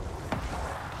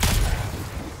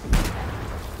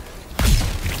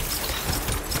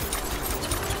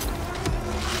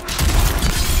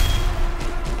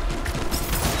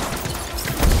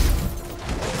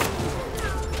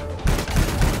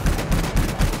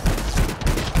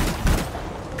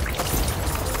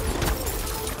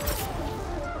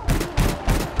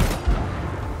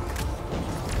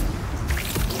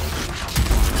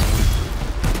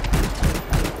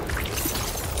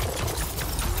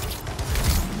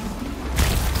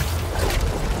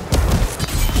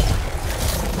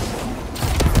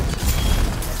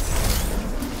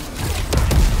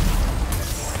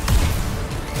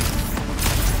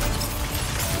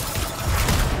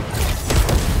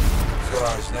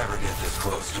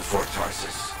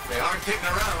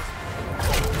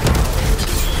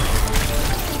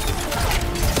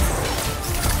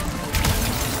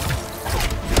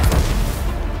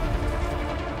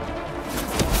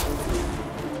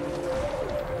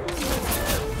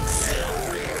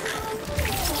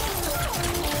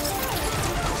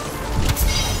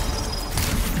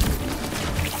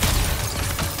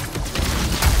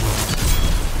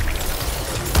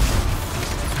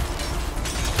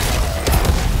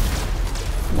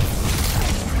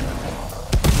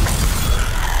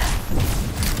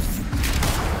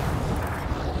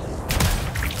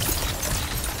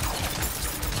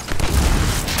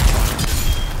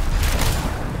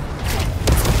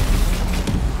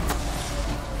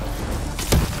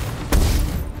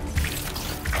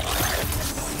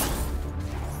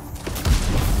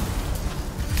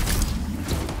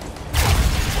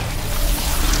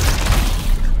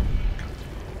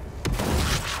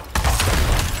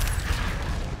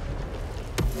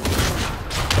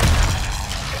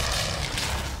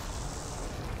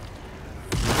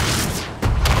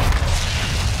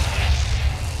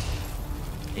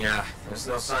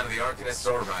 There's no sign of the Arcanists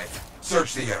or Wraith.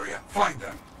 Search the area. Find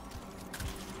them.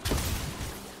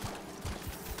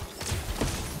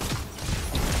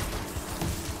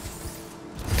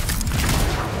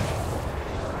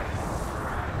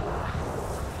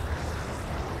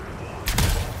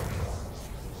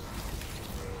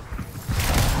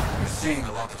 We're seeing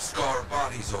a lot of scarred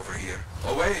bodies over here,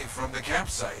 away from the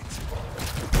campsite.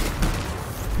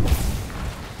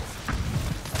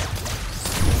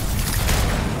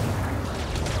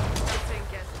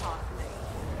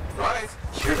 Right?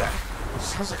 Hear that?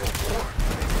 Sounds like a war.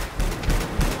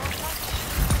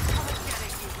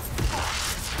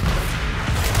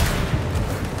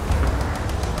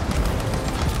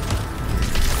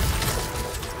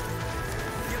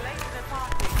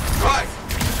 Right!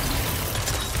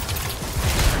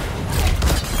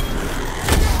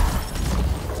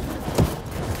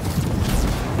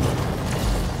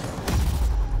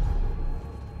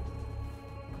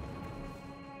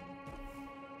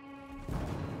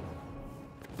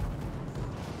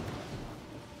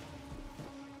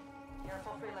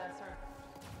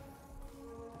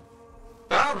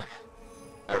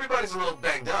 Everybody's a little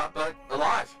banged up, but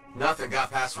alive. Nothing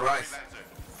got past Wraith.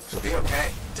 She'll be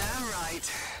okay. Damn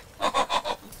right.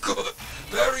 Oh, good.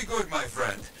 Very good, my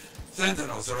friend.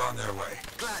 Sentinels are on their way.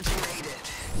 Glad you made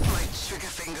it. My trigger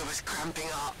finger was cramping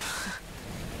up.